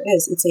Center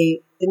is. It's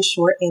in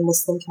short, a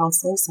Muslim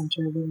counseling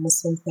center with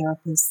Muslim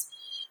therapists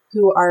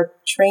who are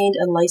trained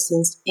and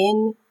licensed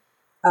in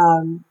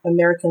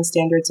American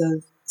standards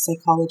of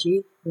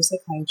psychology or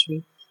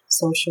psychiatry,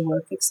 social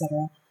work,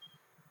 etc.,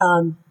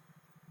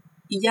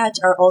 yet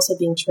are also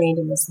being trained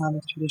in the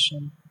Islamic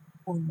tradition,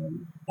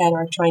 and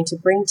are trying to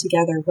bring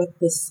together what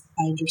this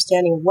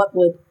understanding of what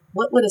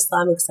would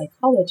Islamic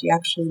psychology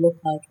actually look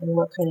like, and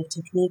what kind of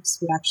techniques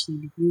would actually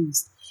be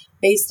used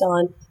based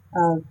on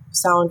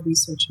sound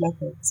research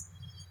methods.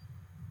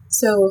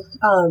 So,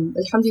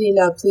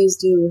 alhamdulillah, please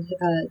do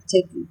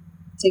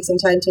take some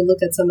time to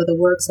look at some of the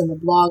works and the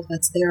blog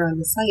that's there on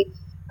the site.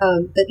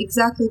 But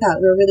exactly that,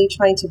 we're really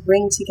trying to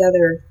bring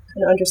together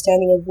an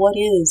understanding of what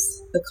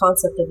is the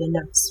concept of the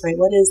nafs, right?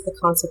 What is the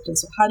concept of,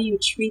 so how do you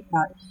treat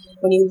that?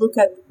 When you look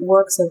at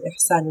works of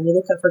ihsan, when you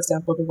look at, for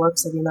example, the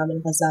works of Imam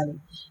al-Ghazali,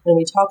 and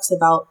he talks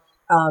about,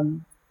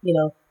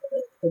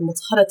 the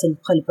mutharat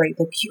al-qalb, right?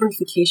 The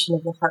purification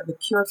of the heart, the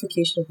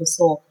purification of the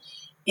soul,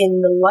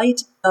 in the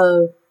light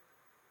of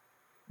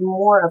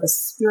more of a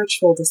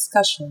spiritual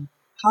discussion,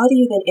 how do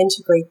you then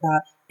integrate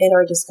that in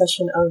our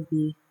discussion of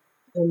the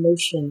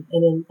emotion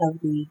and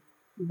of the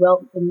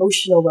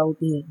emotional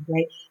well-being,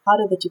 right? How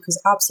do the two,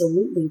 because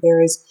absolutely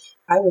there is,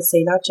 I would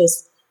say, not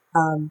just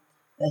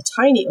a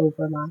tiny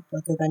overlap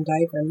like a Venn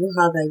diagram, you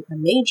have a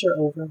major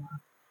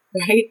overlap,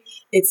 right?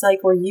 It's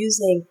like we're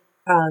using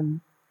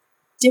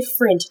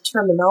different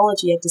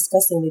terminology at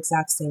discussing the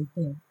exact same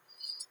thing.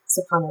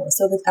 SubhanAllah.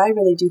 So that I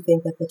really do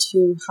think that the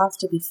two have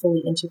to be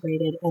fully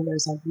integrated, and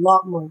there's a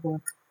lot more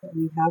work that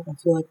we have. I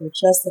feel like we're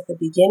just at the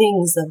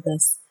beginnings of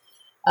this,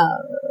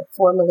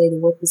 formulating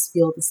what this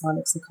field,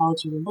 Islamic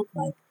psychology, will look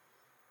like.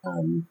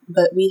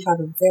 But we have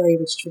a very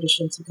rich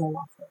tradition to go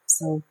off of.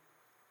 So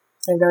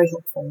I'm very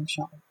hopeful,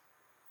 inshallah.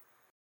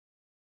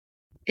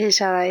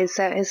 Inshallah,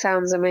 it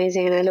sounds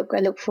amazing, and I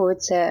look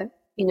forward to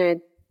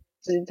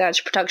the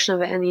Dutch production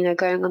of it, and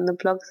going on the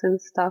blogs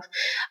and stuff.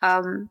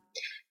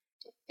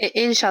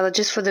 Inshallah,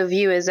 just for the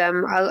viewers, I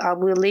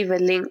will leave a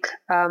link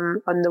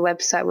on the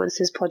website once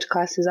this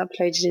podcast is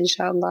uploaded,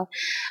 inshallah.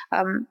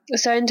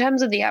 So in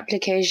terms of the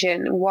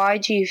application, why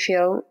do you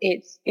feel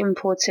it's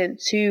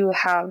important to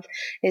have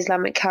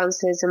Islamic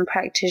counselors and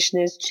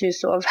practitioners to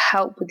sort of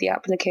help with the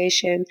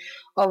application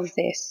of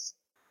this?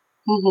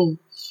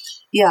 Mm-hmm.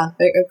 Yeah,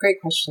 a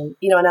great question.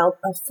 And I'll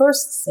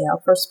first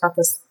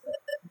preface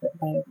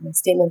my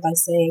statement by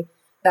saying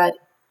that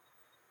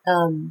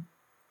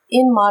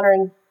in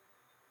modern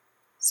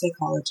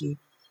psychology,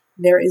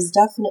 there is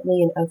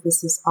definitely an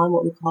emphasis on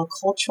what we call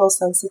cultural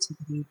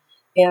sensitivity,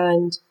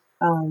 and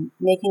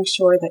making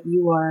sure that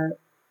you are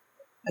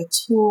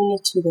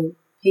attuned to the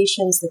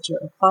patients that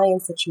or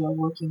clients that you are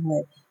working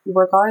with,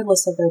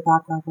 regardless of their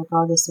background,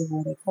 regardless of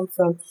where they come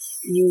from.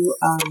 You,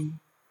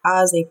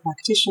 as a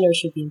practitioner,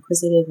 should be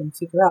inquisitive and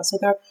figure out. So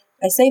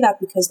I say that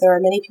because there are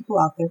many people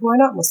out there who are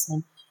not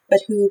Muslim,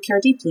 but who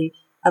care deeply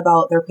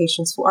about their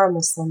patients who are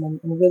Muslim,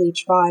 and really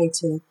try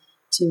to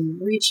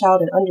reach out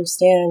and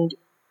understand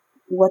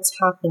what's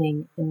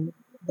happening in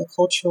the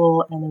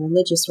cultural and the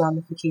religious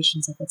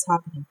ramifications of what's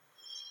happening.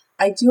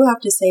 I do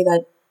have to say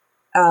that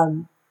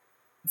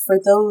for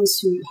those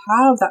who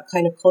have that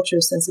kind of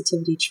cultural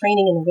sensitivity,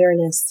 training and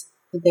awareness,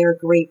 they're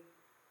great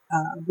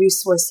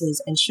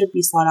resources and should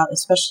be sought out,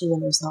 especially when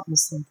there's not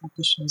Muslim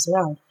practitioners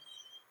around.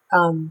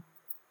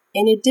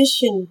 In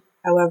addition,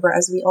 however,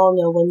 as we all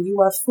know, when you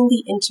are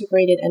fully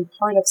integrated and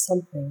part of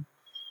something,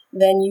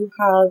 then you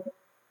have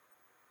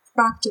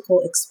practical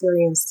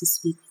experience to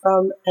speak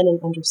from and an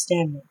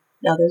understanding.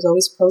 Now, there's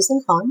always pros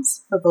and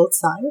cons for both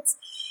sides.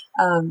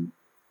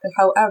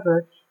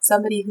 However,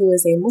 somebody who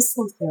is a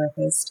Muslim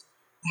therapist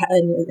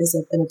and is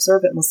an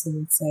observant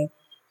Muslim, let's say,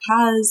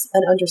 has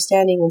an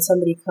understanding when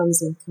somebody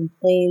comes and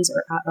complains,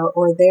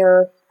 or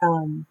their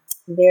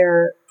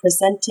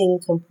presenting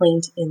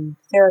complaint in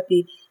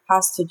therapy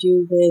has to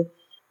do with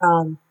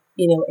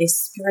a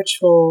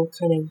spiritual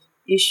kind of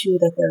issue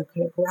that they're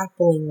kind of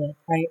grappling with,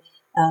 right?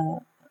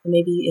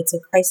 Maybe it's a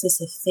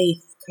crisis of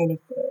faith kind of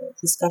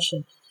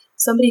discussion.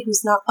 Somebody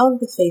who's not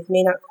of the faith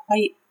may not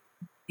quite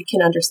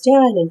can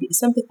understand and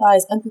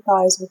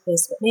empathize with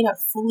this, but may not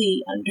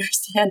fully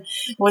understand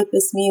what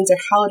this means or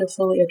how to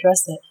fully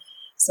address it.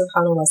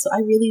 SubhanAllah. So I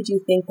really do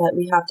think that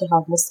we have to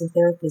have Muslim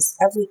therapists,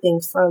 everything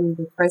from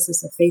the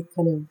crisis of faith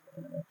kind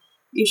of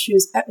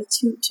issues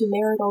to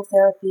marital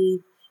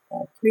therapy,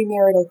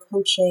 premarital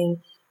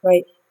coaching,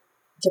 right?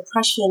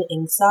 Depression,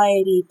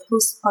 anxiety,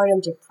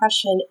 postpartum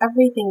depression,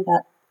 everything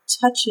that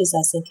touches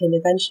us and can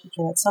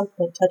at some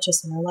point touch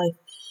us in our life.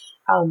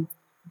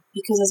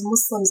 Because as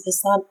Muslims,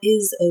 Islam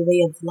is a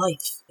way of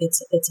life.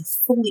 It's a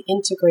fully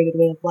integrated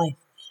way of life.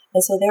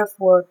 And so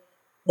therefore,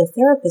 the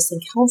therapists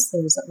and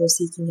counselors that we're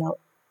seeking out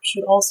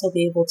should also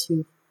be able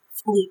to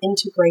fully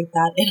integrate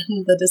that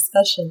in the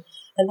discussion.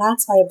 And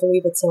that's why I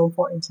believe it's so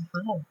important to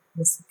have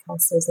Muslim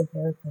counselors and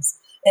therapists.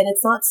 And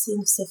it's not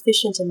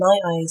sufficient in my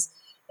eyes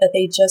that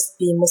they just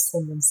be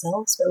Muslim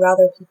themselves, but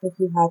rather people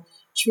who have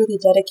truly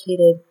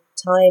dedicated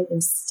time in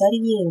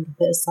studying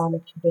the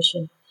Islamic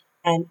tradition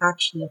and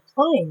actually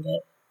applying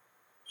it,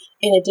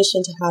 in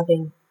addition to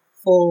having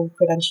full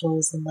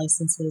credentials and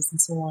licenses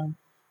and so on,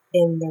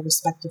 in their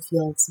respective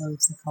fields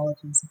of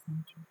psychology and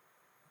psychiatry.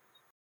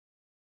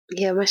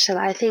 Yeah,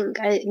 mashallah. I think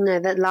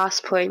that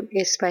last point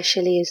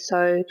especially is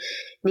so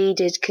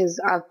needed, because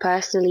I've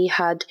personally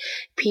had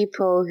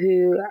people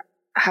who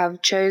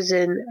have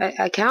chosen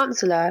a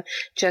counselor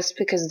just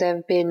because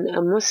they've been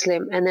a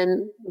Muslim,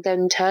 and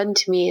then turned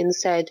to me and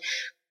said,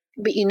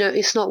 but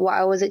it's not what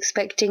I was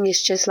expecting.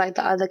 It's just like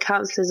the other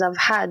counselors I've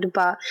had,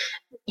 but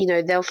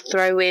they'll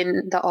throw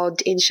in the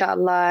odd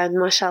inshallah and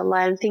mashallah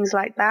and things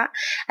like that.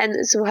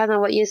 And subhanAllah,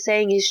 what you're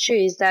saying is true,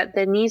 is that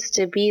there needs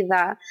to be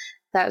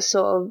that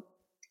sort of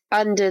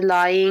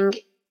underlying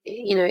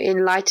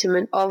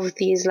enlightenment of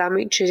the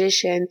Islamic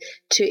tradition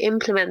to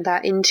implement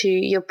that into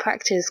your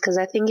practice, because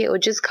I think it will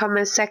just come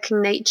as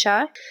second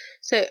nature.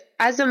 So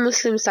as a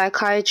Muslim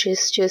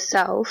psychiatrist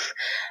yourself,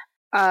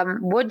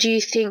 what do you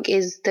think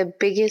is the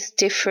biggest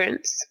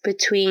difference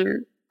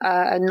between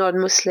a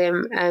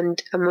non-Muslim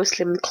and a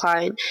Muslim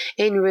client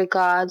in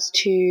regards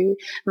to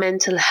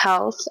mental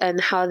health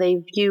and how they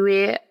view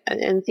it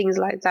and things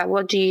like that?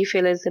 What do you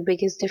feel is the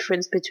biggest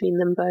difference between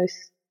them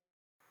both?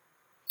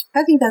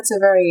 I think that's a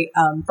very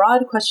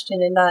broad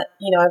question, in that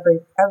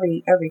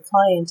every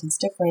client is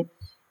different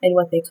in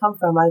what they come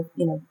from. I've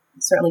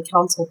certainly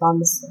counseled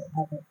non-Muslim,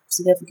 have a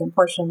significant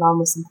portion of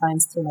non-Muslim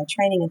clients through my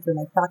training and through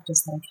my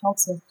practice that I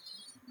counsel,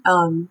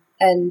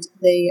 and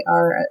they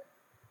are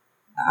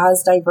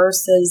as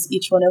diverse as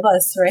each one of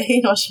us,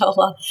 right?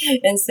 MashaAllah.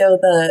 And so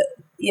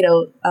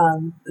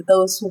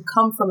those who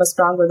come from a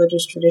strong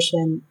religious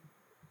tradition,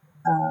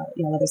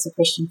 whether it's a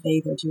Christian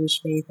faith or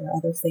Jewish faith or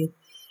other faith,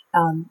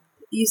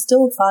 you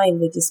still find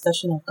the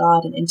discussion of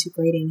God and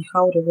integrating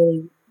how to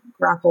really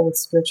grapple with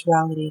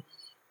spirituality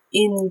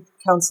in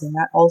counseling.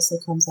 That also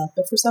comes up.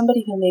 But for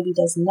somebody who maybe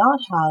does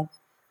not have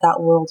that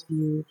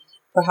worldview,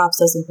 perhaps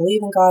doesn't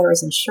believe in God or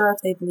isn't sure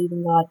if they believe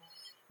in God,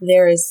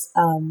 there is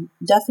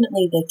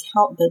definitely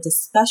the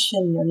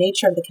discussion or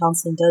nature of the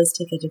counseling does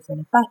take a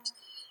different effect,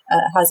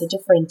 has a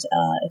different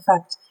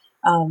effect.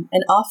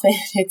 And often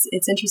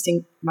it's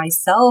interesting,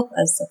 myself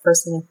as a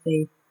person of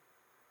faith,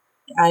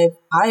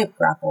 I've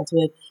grappled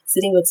with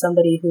sitting with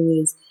somebody who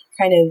is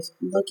kind of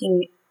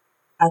looking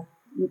at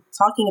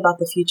talking about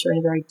the future in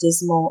a very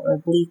dismal or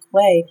bleak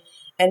way.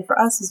 And for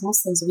us as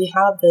Muslims, we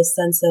have this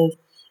sense of,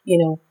 we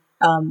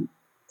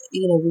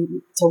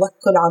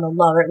tawakkul on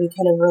Allah, right? We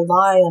kind of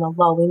rely on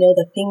Allah. We know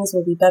that things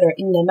will be better.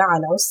 Inna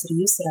ma'al usri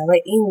yusra,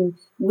 right?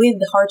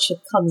 With hardship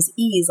comes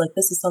ease. Like,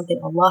 this is something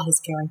Allah has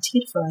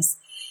guaranteed for us.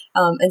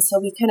 And so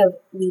we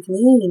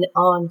lean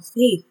on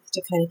faith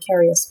to kind of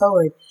carry us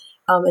forward.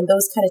 And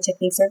those kind of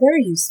techniques are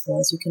very useful,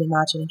 as you can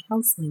imagine, in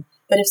counseling.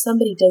 But if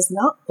somebody does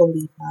not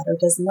believe that or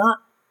does not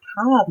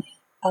have,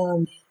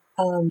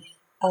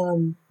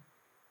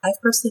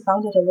 I've personally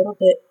found it a little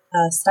bit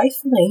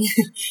stifling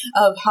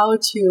of how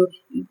to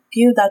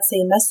view that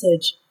same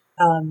message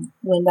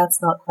when that's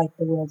not quite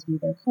the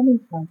worldview they're coming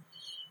from.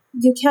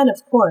 You can,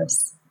 of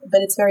course, but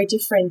it's very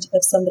different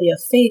if somebody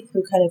of faith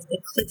who kind of,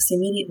 it clicks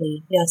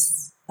immediately.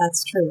 Yes,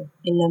 that's true.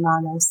 Inna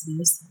ma'al usri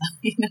yusra,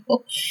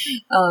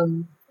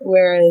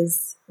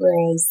 Whereas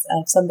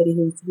somebody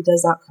who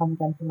does not come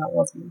again from that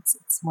worldview,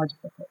 it's more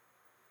difficult.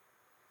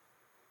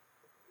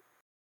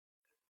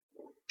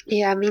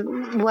 Yeah, I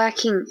mean,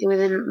 working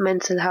within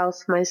mental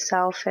health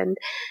myself, and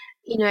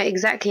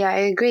exactly, I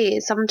agree.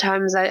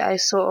 Sometimes I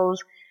sort of,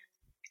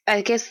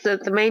 I guess the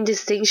main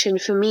distinction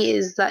for me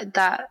is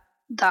that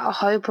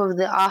hope of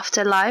the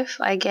afterlife,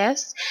 I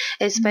guess,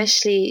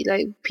 especially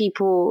like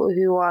people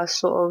who are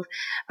sort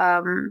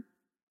of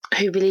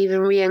who believe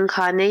in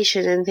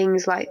reincarnation and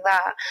things like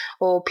that,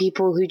 or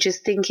people who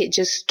just think it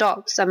just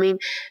stops. I mean,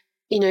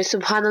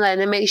 subhanallah,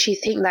 and it makes you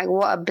think, like,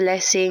 what a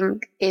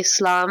blessing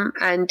Islam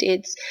and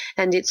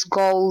its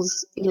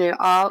goals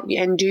are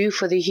and do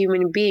for the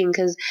human being,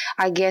 because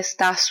I guess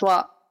that's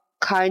what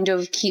kind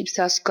of keeps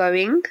us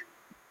going.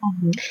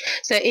 Mm-hmm.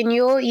 So in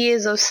your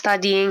years of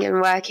studying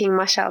and working,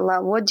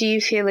 mashallah, what do you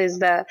feel is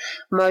the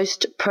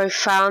most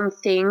profound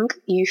thing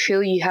you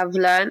feel you have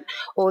learned,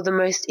 or the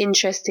most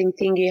interesting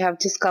thing you have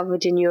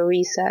discovered in your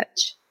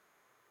research?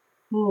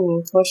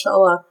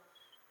 Mashallah.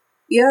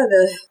 Yeah,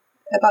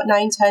 about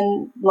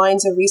 9-10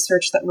 lines of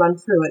research that run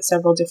through it,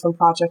 several different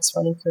projects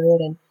running through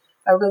it, and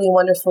a really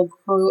wonderful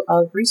crew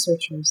of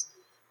researchers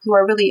who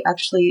are really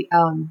actually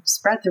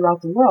spread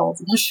throughout the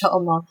world,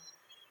 mashallah.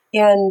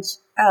 And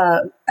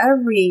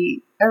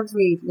every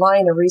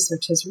line of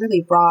research has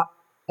really brought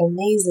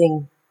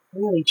amazing,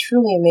 really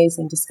truly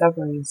amazing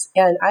discoveries.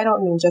 And I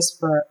don't mean just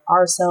for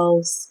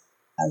ourselves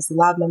as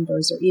lab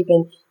members or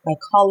even my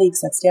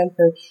colleagues at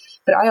Stanford,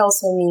 but I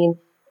also mean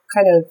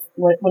kind of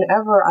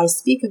whenever I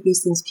speak of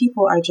these things,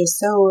 people are just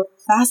so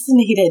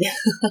fascinated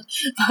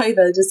by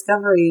the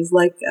discoveries.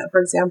 Like, for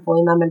example,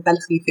 Imam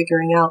al-Balkhi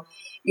figuring out,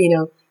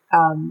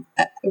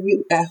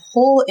 a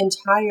whole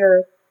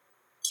entire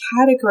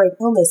category of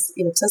illness,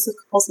 obsessive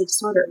compulsive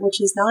disorder,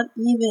 which is not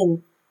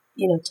even,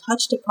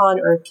 touched upon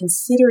or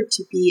considered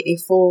to be a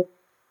full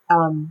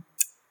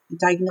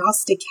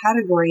diagnostic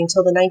category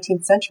until the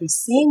 19th century.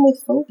 Same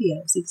with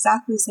phobias,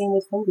 exactly the same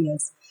with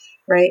phobias,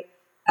 right?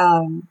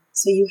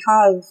 So you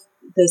have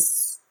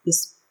these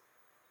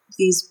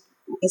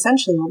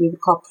essentially what we would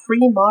call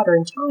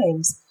pre-modern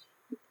times,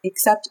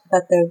 except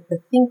that the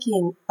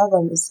thinking of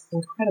them is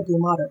incredibly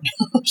modern.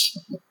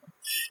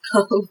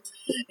 um,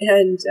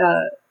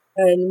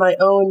 and my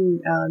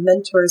own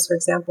mentors, for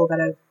example,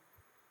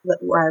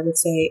 where I would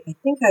say, I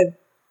think I've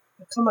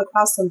come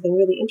across something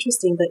really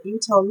interesting, but you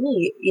tell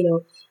me,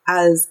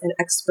 as an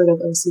expert of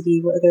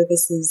OCD, whether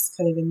this is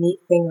kind of a neat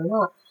thing or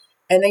not.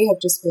 And they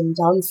have just been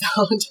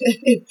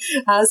dumbfounded,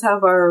 as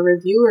have our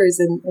reviewers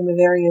in the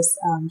various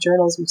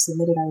journals we've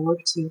submitted our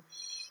work to.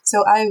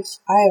 So I have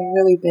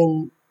really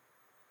been,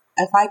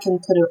 if I can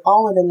put it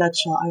all in a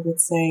nutshell, I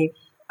would say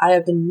I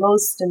have been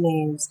most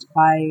amazed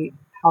by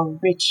how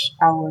rich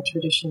our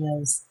tradition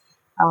is,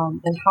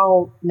 and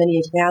how many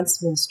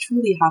advancements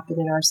truly happened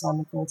in our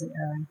Islamic golden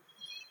era.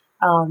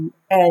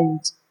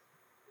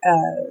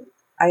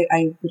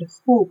 I would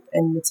hope,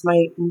 and it's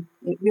my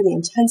really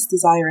intense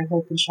desire and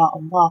hope,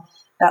 inshallah,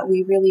 that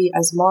we really,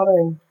 as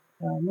modern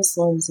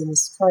Muslims in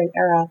this current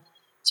era,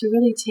 to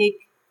really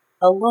take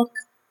a look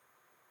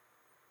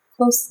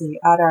closely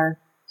at our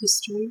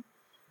history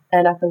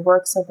and at the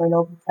works of our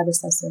noble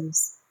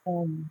predecessors,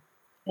 and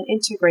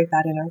integrate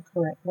that in our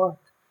current work,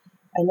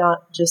 and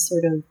not just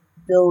sort of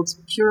build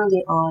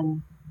purely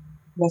on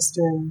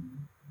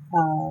Western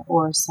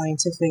or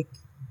scientific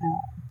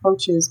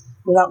approaches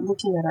without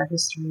looking at our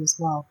history as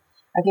well.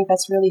 I think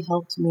that's really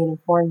helped me and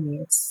informed me.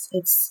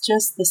 It's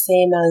just the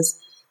same as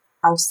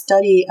our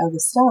study of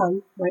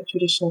Islam, right?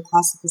 Traditional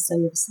classical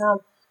study of Islam,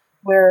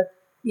 where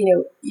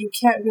you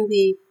can't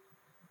really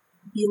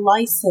be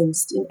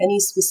licensed in any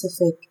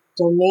specific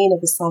domain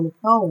of Islamic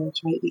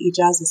knowledge, right? The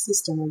ijazah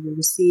system, where you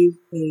receive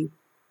a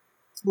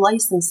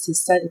license to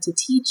study, to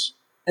teach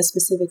a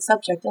specific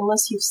subject,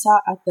 unless you've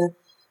sat at the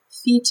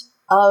feet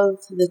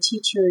of the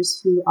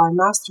teachers who are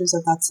masters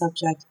of that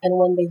subject, and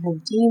when they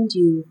have deemed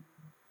you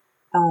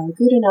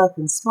good enough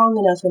and strong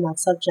enough in that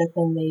subject,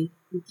 then they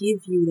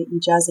give you the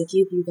ijazah,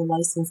 give you the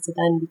license to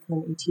then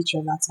become a teacher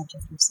of that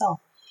subject yourself.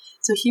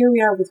 So here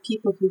we are with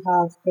people who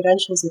have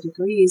credentials or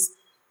degrees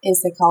in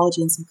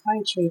psychology and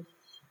psychiatry,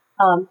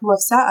 who have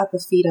sat at the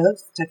feet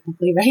of,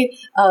 technically, right,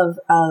 of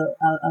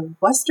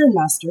Western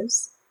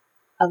masters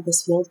of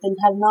this field, and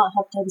have not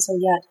have done so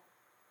yet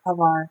of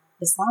our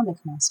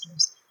Islamic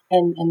masters.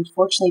 And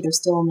fortunately, they're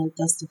still in the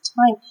dust of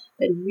time,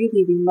 but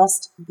really we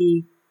must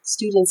be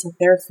students at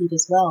their feet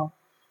as well,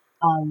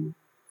 to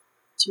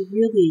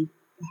really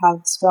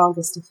have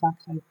strongest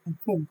effect, I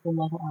think.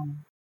 Wallahu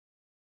a'lam.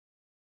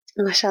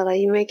 MashaAllah,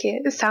 you make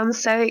it sound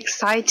so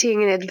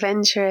exciting and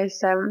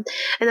adventurous, and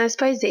I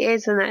suppose it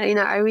is, and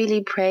I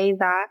really pray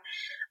that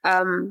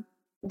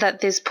that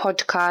this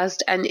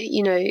podcast and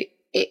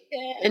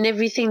and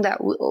everything that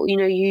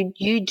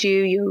you do,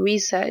 your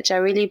research, I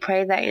really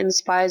pray that it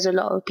inspires a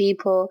lot of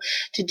people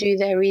to do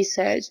their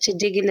research, to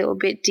dig a little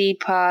bit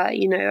deeper,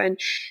 and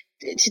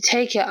to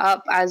take it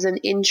up as an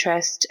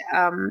interest,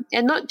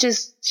 and not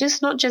just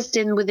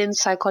within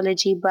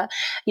psychology, but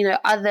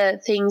other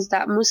things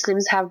that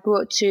Muslims have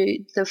brought to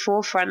the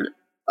forefront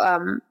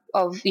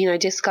of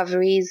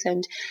discoveries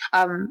and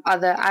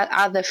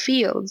other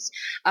fields,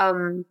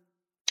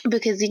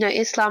 because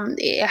Islam,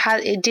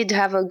 it did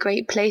have a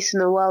great place in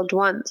the world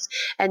once,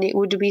 and it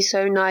would be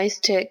so nice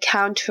to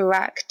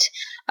counteract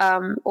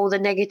all the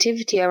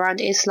negativity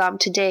around Islam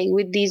today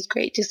with these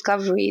great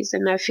discoveries.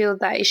 And I feel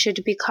that it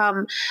should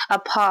become a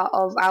part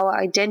of our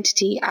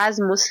identity as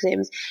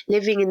Muslims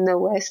living in the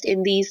West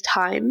in these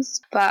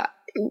times. But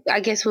I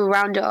guess we'll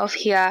round it off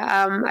here.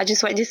 I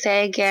just wanted to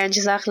say again,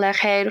 Jazakallah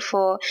khair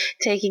for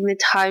taking the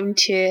time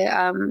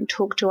to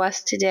talk to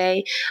us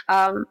today.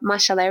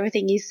 Mashallah,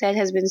 everything you said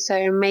has been so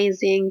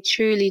amazing,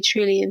 truly,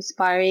 truly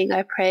inspiring.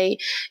 I pray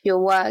your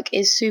work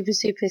is super,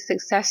 super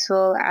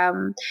successful,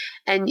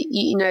 and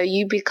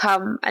you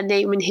become a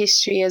name in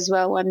history as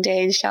well one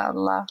day,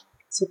 inshallah.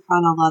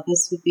 SubhanAllah,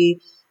 this would be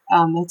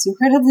that's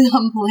incredibly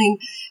humbling.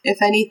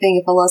 If anything,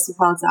 if Allah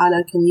subhanahu wa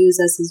ta'ala can use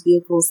us as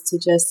vehicles to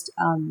just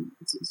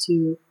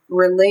to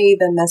relay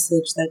the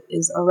message that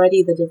is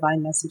already the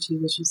divine message He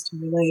wishes to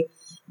relay,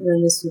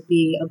 then this would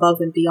be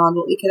above and beyond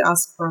what we could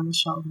ask for,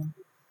 inshallah.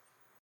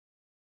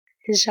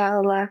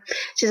 Inshallah.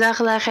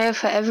 Jazakallah khair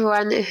for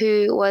everyone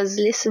who was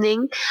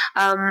listening.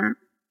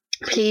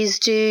 Please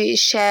do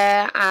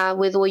share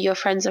with all your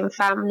friends and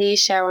family,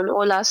 share on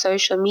all our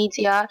social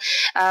media.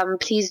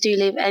 Please do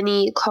leave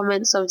any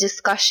comments of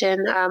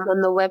discussion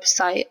on the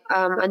website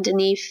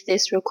underneath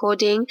this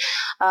recording.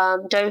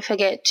 Don't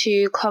forget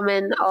to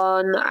comment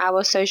on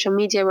our social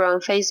media. We're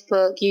on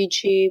Facebook,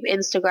 YouTube,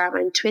 Instagram,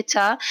 and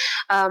Twitter.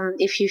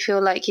 If you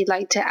feel like you'd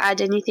like to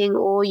add anything,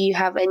 or you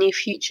have any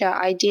future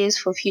ideas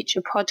for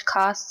future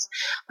podcasts,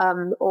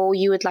 or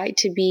you would like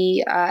to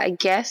be a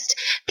guest,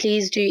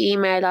 please do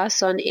email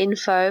us on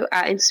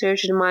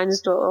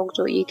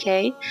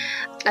info@inspiratedminds.org.uk.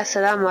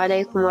 Assalamu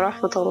alaikum wa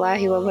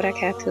rahmatullahi wa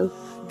barakatuh.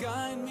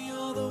 Guide me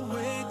all the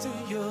way to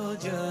your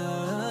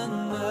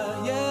Jannah,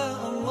 Ya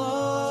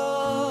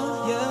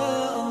Allah,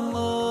 Ya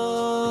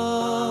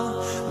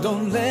Allah.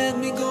 Don't let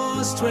me go go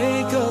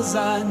astray, 'cause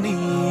I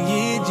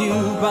need you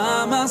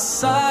by my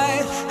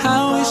side. I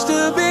wish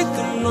to be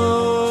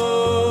close